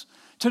is,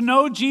 to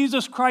know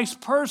Jesus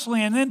Christ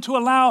personally, and then to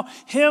allow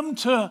Him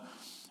to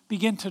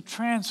begin to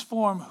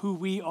transform who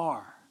we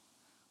are.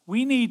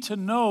 We need to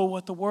know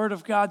what the Word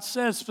of God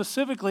says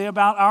specifically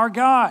about our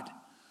God.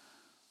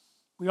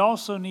 We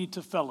also need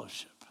to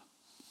fellowship.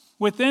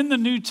 Within the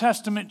New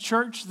Testament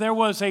church, there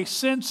was a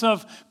sense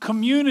of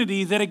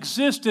community that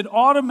existed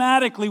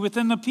automatically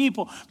within the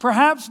people,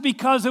 perhaps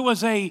because it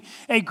was a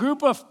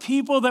group of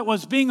people that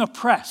was being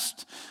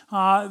oppressed.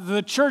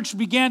 The church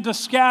began to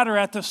scatter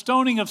at the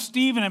stoning of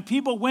Stephen, and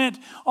people went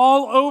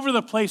all over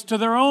the place to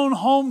their own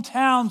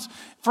hometowns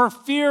for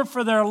fear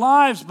for their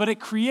lives, but it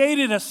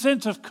created a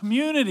sense of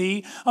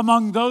community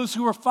among those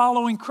who were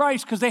following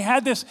Christ because they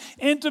had this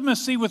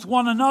intimacy with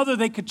one another.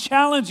 They could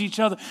challenge each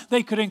other.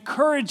 They could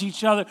encourage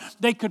each other.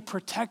 They could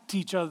protect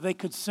each other. They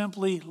could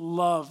simply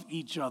love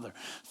each other.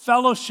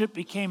 Fellowship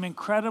became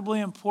incredibly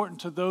important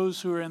to those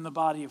who are in the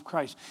body of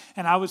Christ.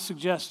 And I would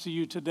suggest to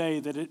you today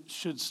that it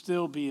should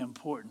still be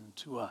important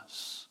to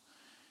us.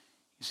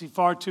 You see,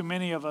 far too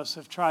many of us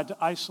have tried to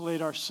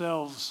isolate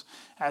ourselves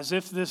as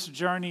if this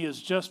journey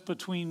is just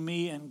between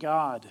me and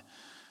God.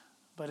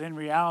 But in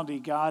reality,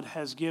 God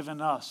has given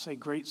us a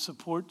great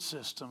support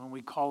system, and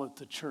we call it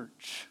the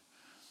church.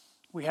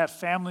 We have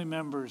family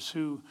members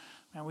who,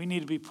 and we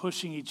need to be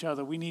pushing each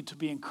other. We need to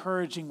be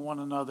encouraging one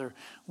another.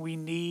 We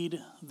need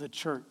the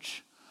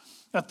church.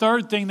 A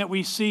third thing that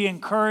we see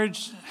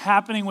encouraged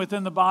happening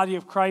within the body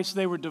of Christ,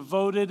 they were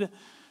devoted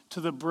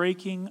to the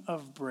breaking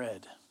of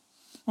bread.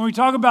 When we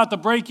talk about the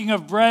breaking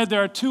of bread,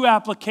 there are two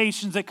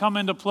applications that come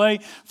into play.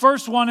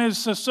 First one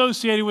is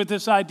associated with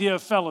this idea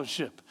of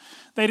fellowship.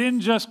 They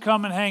didn't just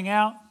come and hang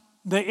out,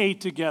 they ate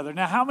together.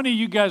 Now, how many of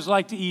you guys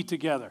like to eat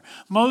together?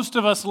 Most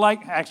of us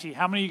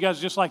how many of you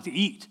guys just like to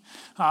eat?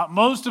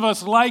 Most of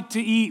us like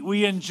to eat.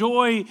 We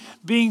enjoy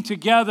being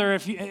together.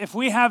 If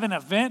we have an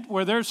event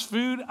where there's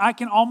food, I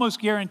can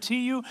almost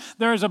guarantee you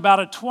there is about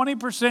a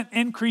 20%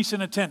 increase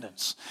in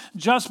attendance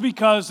just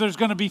because there's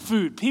going to be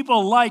food.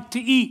 People like to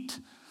eat.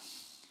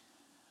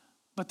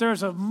 But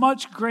there's a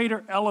much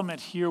greater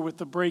element here with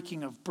the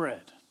breaking of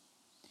bread.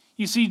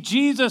 You see,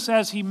 Jesus,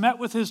 as He met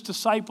with His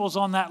disciples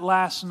on that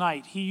last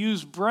night, He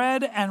used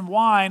bread and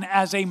wine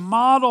as a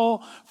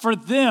model for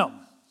them.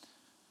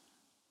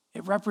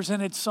 It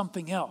represented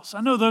something else. I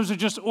know those are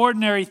just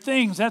ordinary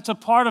things. That's a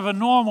part of a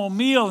normal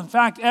meal. In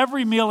fact,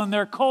 every meal in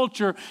their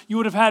culture, you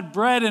would have had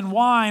bread and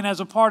wine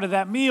as a part of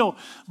that meal.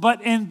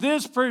 But in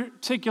this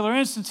particular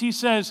instance, He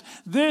says,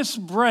 this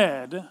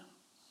bread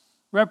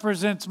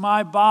represents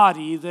my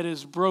body that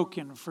is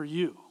broken for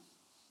you.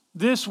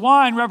 This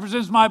wine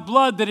represents my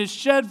blood that is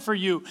shed for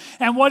you.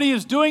 And what He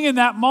is doing in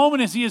that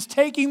moment is He is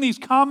taking these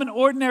common,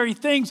 ordinary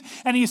things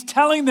and He's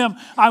telling them,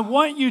 I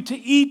want you to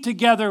eat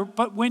together,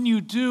 but when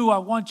you do, I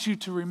want you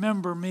to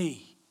remember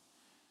me.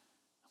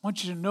 I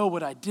want you to know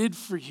what I did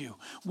for you.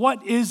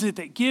 What is it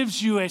that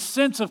gives you a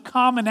sense of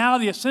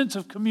commonality, a sense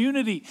of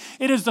community?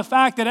 It is the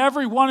fact that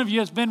every one of you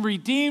has been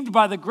redeemed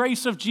by the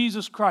grace of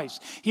Jesus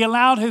Christ. He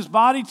allowed His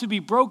body to be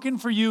broken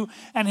for you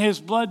and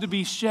His blood to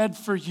be shed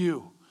for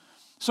you.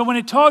 So when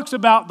it talks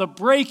about the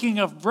breaking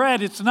of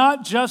bread, it's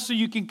not just so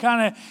you can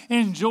kind of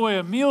enjoy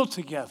a meal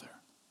together.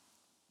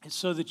 It's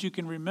so that you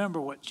can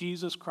remember what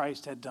Jesus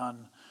Christ had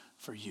done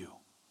for you.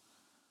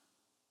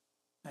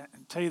 And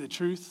to tell you the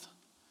truth,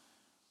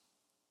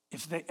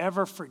 if they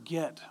ever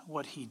forget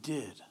what He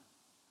did,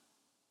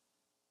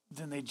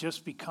 then they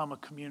just become a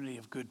community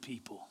of good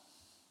people.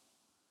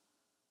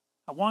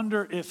 I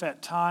wonder if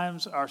at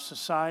times our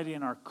society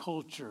and our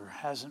culture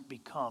hasn't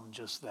become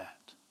just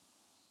that.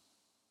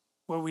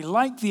 Where we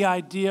like the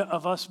idea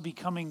of us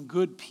becoming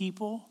good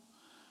people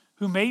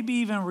who maybe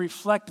even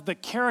reflect the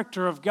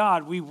character of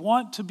God. We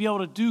want to be able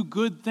to do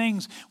good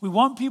things. We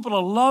want people to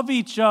love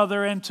each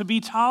other and to be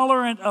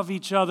tolerant of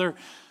each other.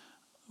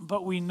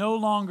 But we no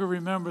longer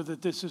remember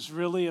that this is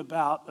really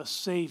about a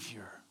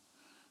Savior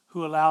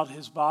who allowed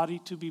His body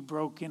to be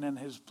broken and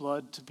His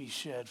blood to be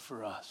shed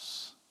for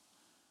us.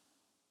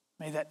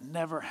 May that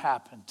never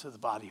happen to the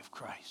body of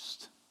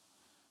Christ.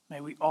 May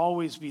we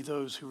always be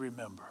those who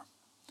remember.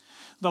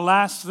 The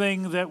last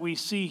thing that we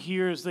see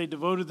here is they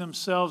devoted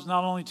themselves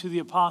not only to the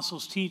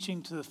apostles'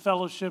 teaching, to the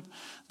fellowship,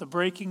 the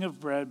breaking of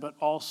bread, but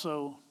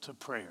also to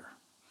prayer.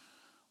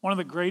 One of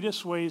the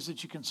greatest ways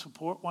that you can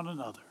support one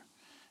another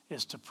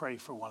is to pray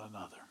for one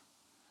another.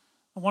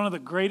 And one of the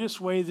greatest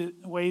ways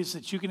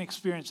that you can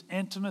experience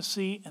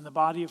intimacy in the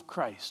body of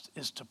Christ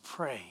is to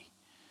pray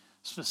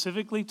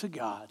specifically to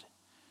God,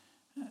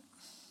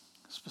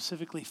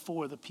 specifically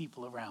for the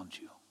people around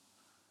you.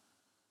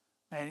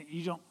 And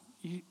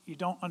you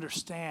don't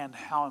understand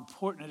how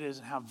important it is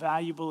and how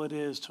valuable it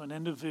is to an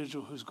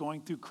individual who's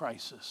going through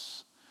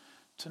crisis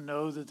to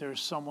know that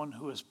there's someone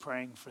who is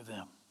praying for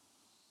them.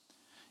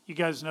 you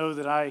guys know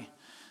that I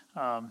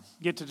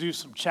get to do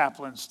some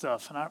chaplain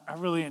stuff, and I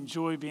really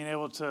enjoy being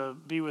able to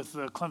be with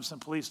the Clemson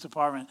Police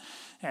Department.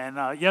 And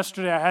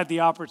yesterday I had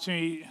the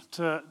opportunity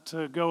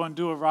to go and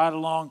do a ride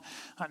along.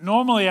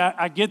 Normally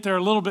I get there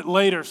a little bit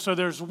later, so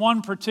there's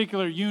one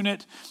particular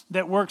unit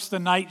that works the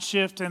night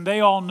shift, and they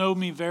all know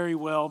me very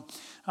well.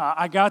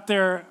 I got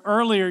there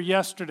earlier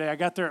yesterday. I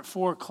got there at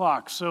 4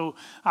 o'clock. So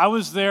I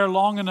was there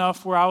long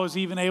enough where I was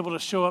even able to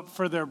show up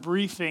for their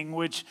briefing,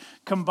 which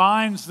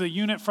combines the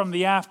unit from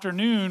the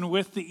afternoon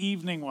with the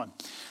evening one.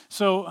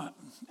 So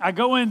I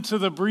go into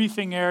the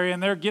briefing area,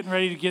 and they're getting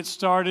ready to get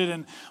started.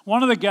 And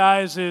one of the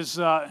guys is,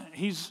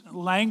 he's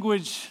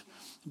language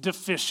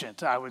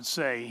deficient, I would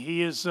say.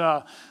 He is,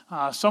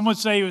 some would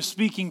say he was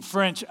speaking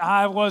French.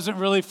 I wasn't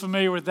really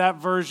familiar with that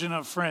version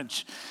of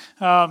French.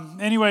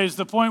 Anyways,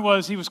 the point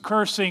was he was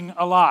cursing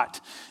a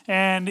lot.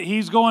 And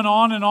he's going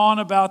on and on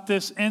about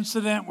this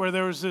incident where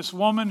there was this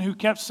woman who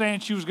kept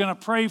saying she was going to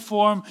pray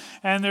for him,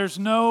 and there's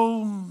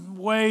no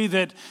way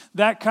that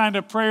that kind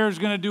of prayer is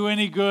going to do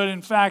any good.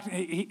 In fact,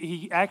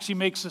 he actually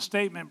makes a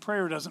statement,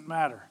 prayer doesn't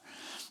matter.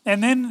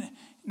 And then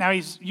now,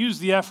 he's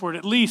used the F word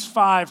at least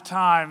 5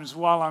 times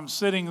while I'm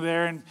sitting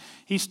there, and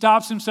he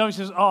stops himself. He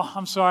says, "Oh,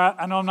 I'm sorry,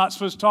 I know I'm not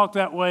supposed to talk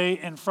that way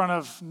in front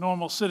of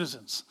normal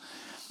citizens."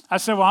 I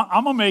said, "Well,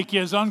 I'm going to make you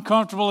as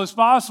uncomfortable as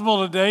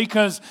possible today,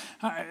 because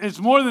it's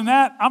more than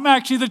that. I'm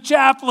actually the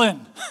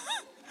chaplain."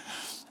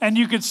 And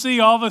you could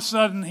see all of a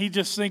sudden he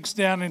just sinks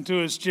down into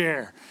his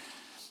chair.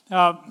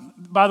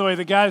 By the way,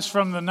 the guys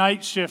from the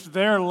night shift,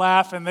 they're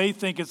laughing. They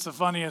think it's the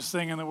funniest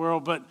thing in the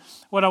world. But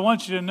what I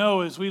want you to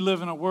know is we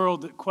live in a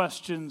world that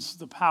questions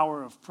the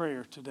power of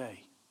prayer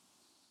today.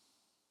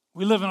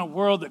 We live in a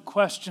world that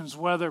questions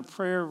whether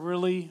prayer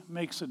really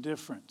makes a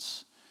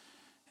difference.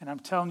 And I'm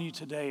telling you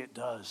today it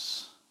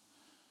does.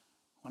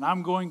 When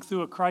I'm going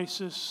through a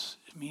crisis,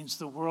 it means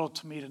the world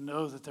to me to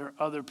know that there are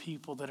other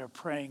people that are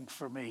praying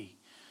for me.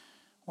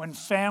 When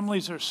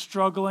families are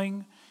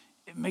struggling,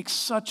 it makes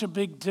such a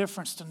big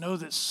difference to know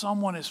that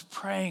someone is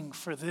praying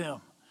for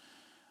them.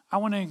 I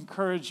want to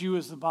encourage you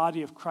as the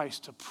body of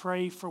Christ to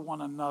pray for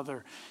one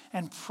another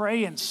and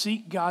pray and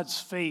seek God's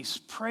face.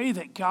 Pray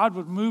that God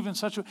would move in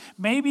such a way.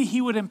 Maybe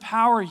he would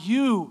empower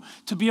you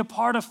to be a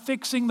part of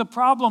fixing the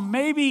problem.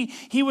 Maybe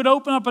he would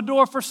open up a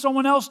door for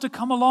someone else to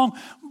come along.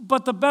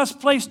 But the best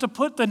place to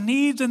put the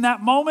needs in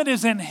that moment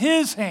is in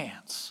his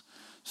hands,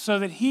 so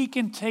that he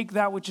can take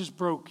that which is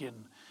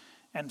broken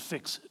and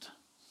fix it.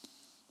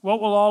 What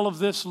will all of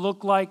this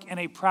look like in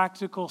a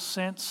practical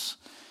sense?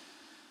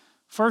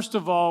 First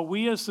of all,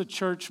 we as the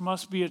church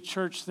must be a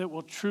church that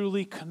will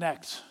truly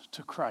connect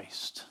to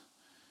Christ.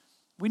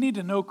 We need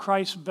to know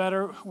Christ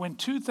better. When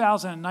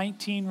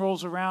 2019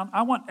 rolls around,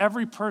 I want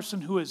every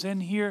person who is in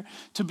here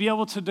to be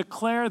able to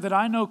declare that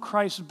I know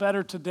Christ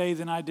better today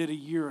than I did a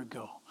year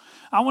ago.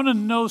 I want to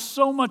know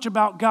so much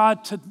about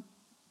God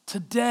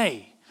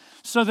today,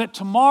 so that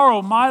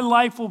tomorrow my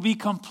life will be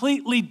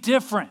completely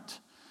different.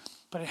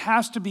 But it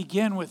has to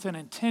begin with an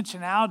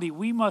intentionality.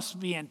 We must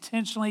be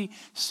intentionally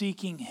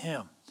seeking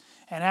him.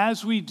 And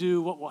as we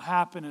do, what will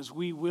happen is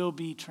we will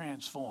be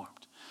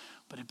transformed.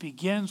 But it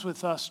begins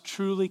with us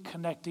truly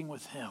connecting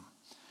with him.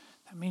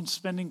 That means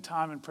spending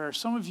time in prayer.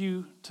 Some of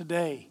you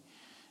today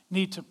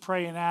need to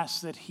pray and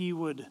ask that he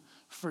would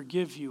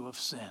forgive you of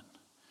sin,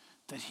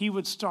 that he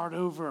would start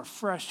over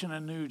afresh and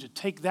anew to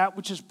take that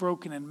which is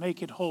broken and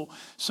make it whole,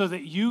 so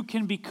that you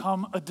can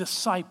become a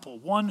disciple,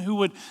 one who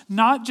would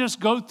not just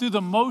go through the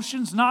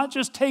motions, not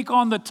just take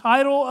on the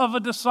title of a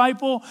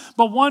disciple,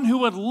 but one who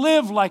would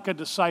live like a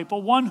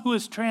disciple, one who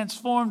is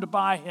transformed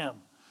by him.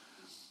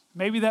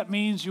 Maybe that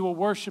means you will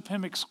worship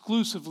him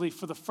exclusively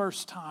for the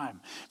first time.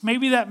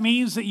 Maybe that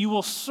means that you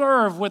will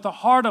serve with a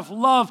heart of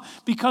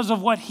love because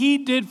of what he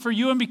did for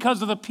you and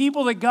because of the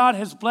people that God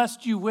has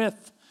blessed you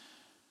with.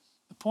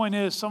 The point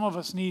is, some of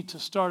us need to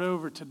start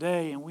over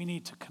today, and we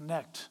need to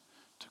connect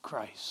to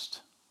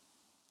Christ.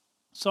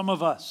 Some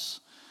of us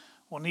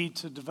will need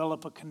to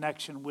develop a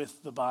connection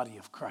with the body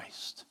of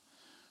Christ.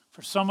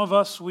 For some of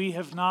us, we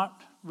have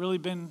not really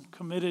been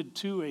committed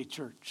to a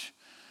church.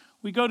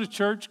 We go to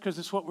church because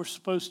it's what we're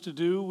supposed to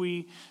do.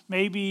 We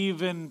maybe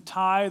even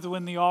tithe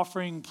when the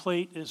offering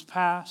plate is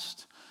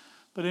passed.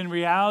 But in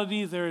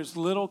reality, there is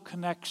little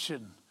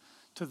connection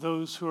to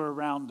those who are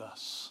around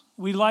us.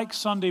 We like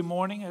Sunday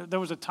morning. There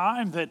was a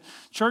time that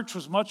church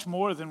was much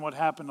more than what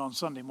happened on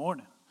Sunday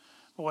morning.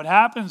 But what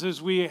happens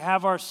is we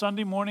have our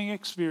Sunday morning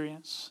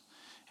experience,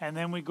 and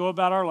then we go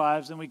about our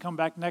lives, and we come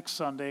back next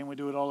Sunday, and we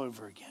do it all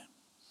over again.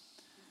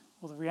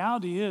 Well, the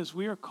reality is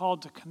we are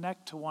called to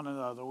connect to one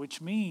another, which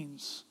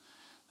means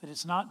that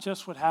it's not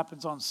just what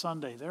happens on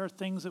Sunday. There are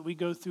things that we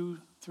go through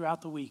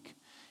throughout the week,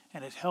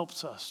 and it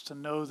helps us to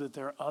know that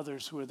there are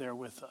others who are there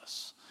with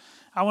us.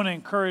 I want to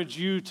encourage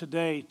you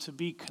today to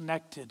be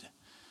connected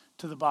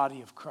to the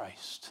body of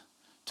Christ,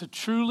 to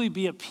truly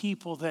be a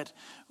people that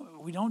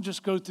we don't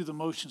just go through the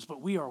motions,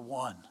 but we are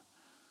one.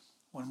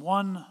 When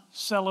one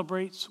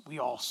celebrates, we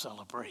all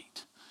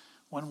celebrate.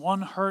 When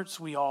one hurts,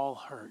 we all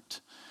hurt.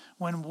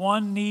 When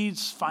one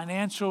needs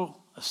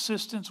financial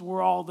assistance,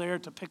 we're all there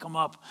to pick them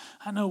up.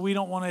 I know we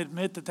don't want to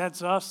admit that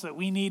that's us, that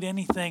we need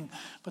anything,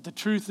 but the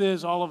truth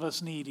is all of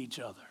us need each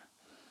other.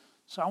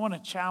 So I want to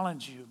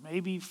challenge you.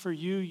 Maybe for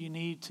you, you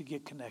need to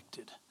get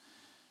connected.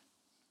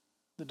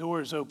 The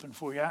door is open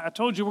for you. I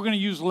told you we're going to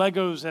use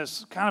Legos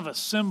as kind of a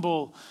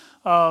symbol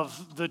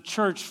of the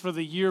church for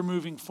the year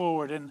moving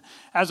forward. And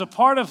as a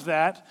part of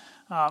that,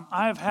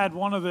 I have had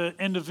one of the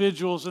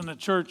individuals in the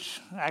church,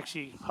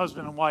 actually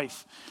husband and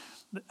wife.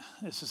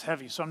 This is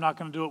heavy, so I'm not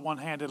going to do it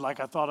one-handed like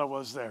I thought I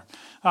was there.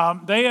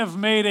 They have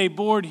made a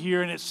board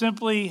here, and it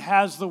simply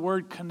has the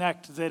word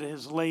connect that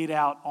is laid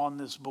out on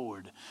this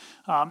board.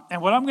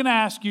 And what I'm going to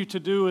ask you to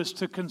do is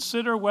to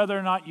consider whether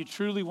or not you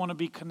truly want to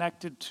be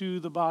connected to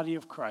the body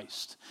of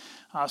Christ.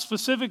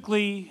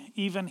 Specifically,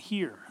 even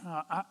here.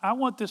 I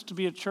want this to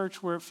be a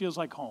church where it feels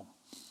like home.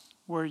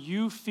 Where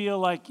you feel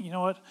like, you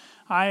know what,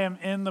 I am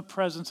in the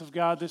presence of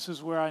God. This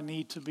is where I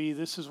need to be.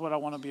 This is what I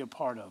want to be a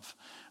part of.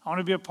 I want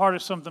to be a part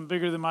of something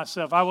bigger than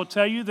myself. I will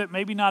tell you that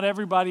maybe not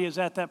everybody is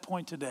at that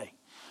point today,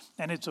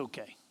 and it's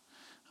okay.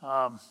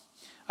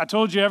 I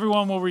told you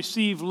everyone will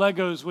receive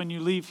Legos when you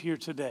leave here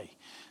today.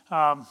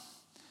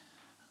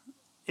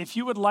 If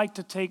you would like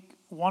to take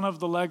one of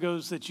the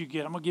Legos that you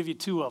get, I'm going to give you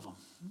two of them.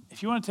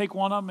 If you want to take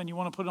one of them and you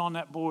want to put it on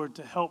that board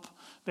to help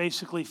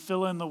basically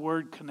fill in the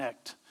word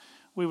connect,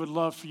 we would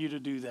love for you to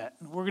do that.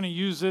 And we're going to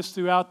use this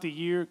throughout the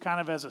year kind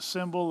of as a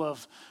symbol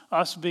of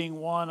us being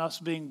one,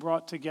 us being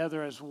brought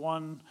together as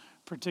one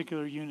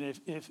particular unit.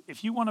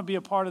 If you want to be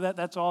a part of that,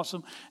 that's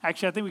awesome.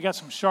 Actually, I think we got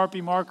some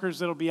Sharpie markers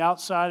that'll be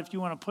outside. If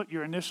you want to put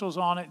your initials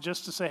on it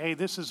just to say, hey,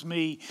 this is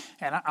me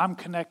and I'm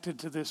connected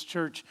to this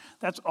church,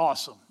 that's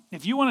awesome.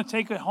 If you want to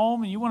take it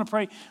home and you want to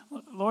pray,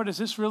 Lord, is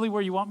this really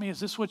where you want me? Is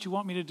this what you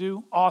want me to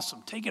do?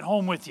 Awesome. Take it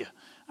home with you.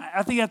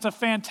 I think that's a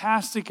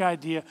fantastic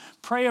idea.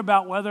 Pray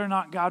about whether or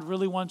not God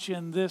really wants you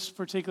in this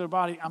particular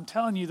body. I'm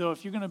telling you, though,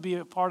 if you're going to be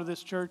a part of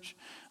this church,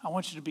 I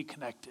want you to be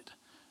connected.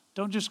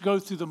 Don't just go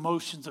through the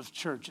motions of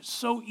church. It's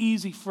so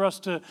easy for us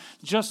to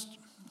just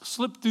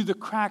slip through the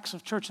cracks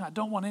of church, and I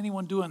don't want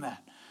anyone doing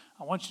that.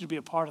 I want you to be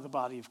a part of the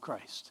body of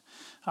Christ.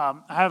 I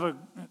have a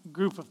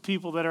group of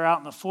people that are out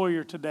in the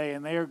foyer today,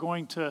 and they are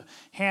going to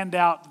hand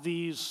out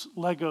these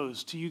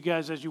Legos to you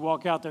guys as you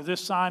walk out there.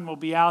 This sign will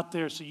be out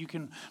there so you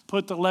can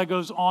put the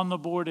Legos on the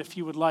board if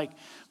you would like.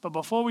 But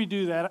before we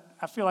do that,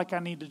 I feel like I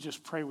need to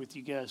just pray with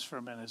you guys for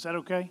a minute. Is that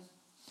okay?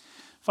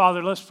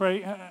 Father, let's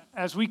pray.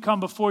 As we come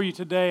before you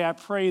today, I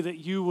pray that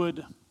you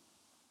would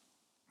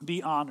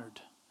be honored.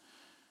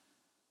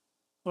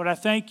 Lord, I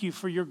thank you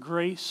for your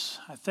grace.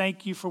 I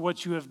thank you for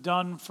what you have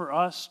done for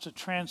us to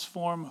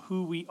transform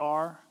who we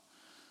are.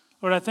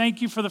 Lord, I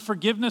thank you for the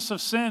forgiveness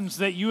of sins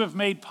that you have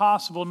made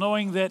possible,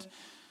 knowing that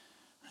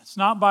it's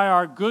not by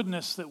our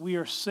goodness that we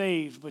are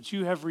saved, but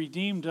you have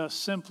redeemed us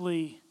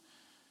simply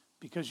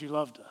because you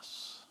loved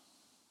us.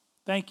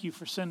 Thank you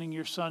for sending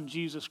your Son,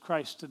 Jesus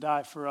Christ, to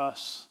die for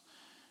us.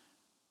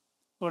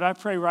 Lord, I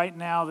pray right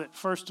now that,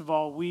 first of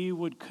all, we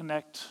would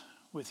connect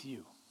with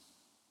you.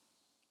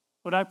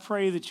 Lord, I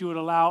pray that you would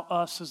allow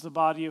us as the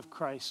body of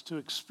Christ to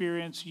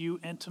experience you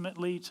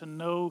intimately, to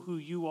know who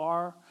you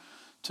are,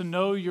 to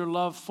know your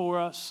love for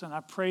us. And I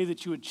pray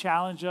that you would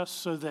challenge us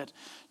so that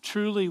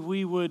truly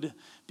we would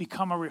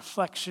become a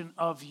reflection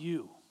of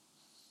you.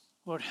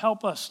 Lord,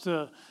 help us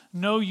to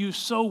know you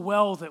so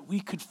well that we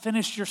could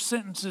finish your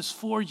sentences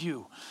for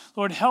you.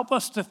 Lord, help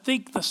us to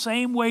think the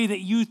same way that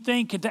you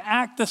think and to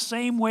act the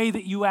same way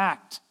that you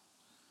act.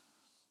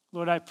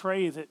 Lord, I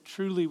pray that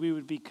truly we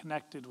would be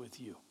connected with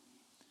you.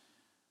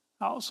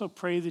 I also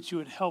pray that you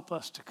would help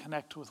us to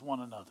connect with one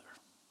another.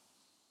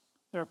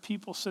 There are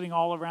people sitting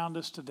all around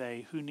us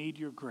today who need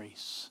your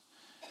grace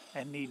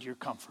and need your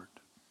comfort.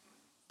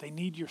 They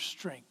need your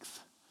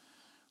strength.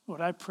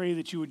 Lord, I pray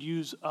that you would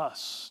use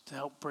us to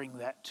help bring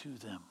that to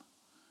them.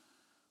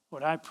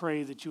 Lord, I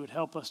pray that you would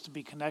help us to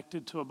be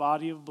connected to a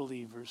body of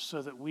believers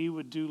so that we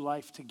would do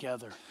life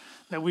together,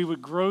 that we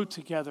would grow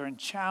together and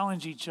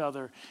challenge each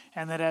other,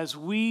 and that as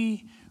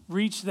we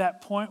reach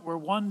that point where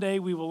one day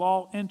we will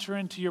all enter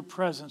into your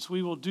presence,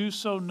 we will do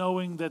so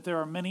knowing that there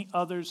are many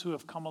others who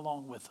have come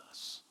along with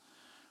us.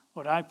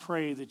 Lord, I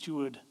pray that you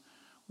would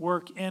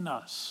work in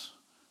us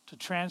to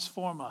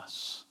transform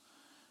us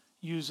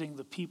using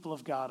the people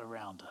of God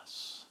around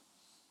us.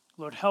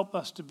 Lord, help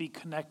us to be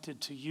connected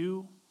to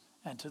you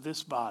and to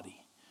this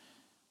body.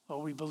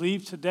 Lord, we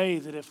believe today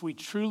that if we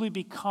truly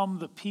become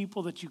the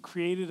people that you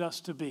created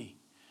us to be,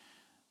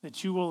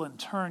 that you will in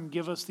turn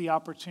give us the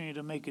opportunity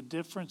to make a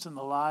difference in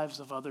the lives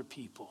of other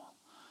people.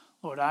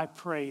 Lord, I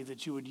pray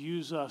that you would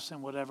use us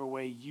in whatever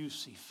way you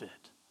see fit.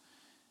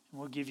 And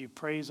we'll give you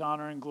praise,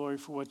 honor, and glory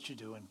for what you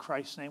do. In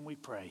Christ's name we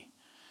pray.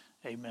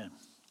 Amen.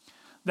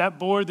 That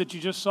board that you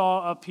just saw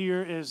up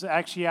here is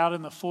actually out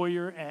in the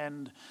foyer,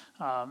 and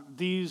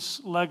these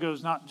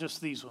Legos, not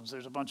just these ones,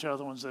 there's a bunch of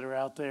other ones that are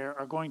out there,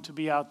 are going to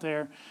be out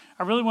there.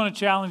 I really want to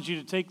challenge you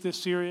to take this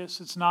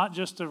serious. It's not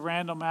just a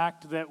random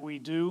act that we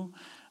do.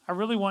 I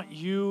really want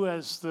you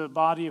as the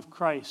body of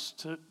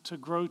Christ to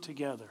grow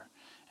together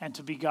and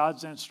to be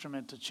God's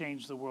instrument to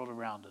change the world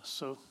around us.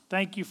 So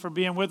thank you for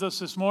being with us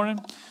this morning.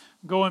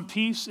 Go in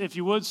peace. If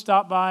you would,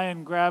 stop by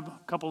and grab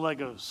a couple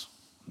Legos.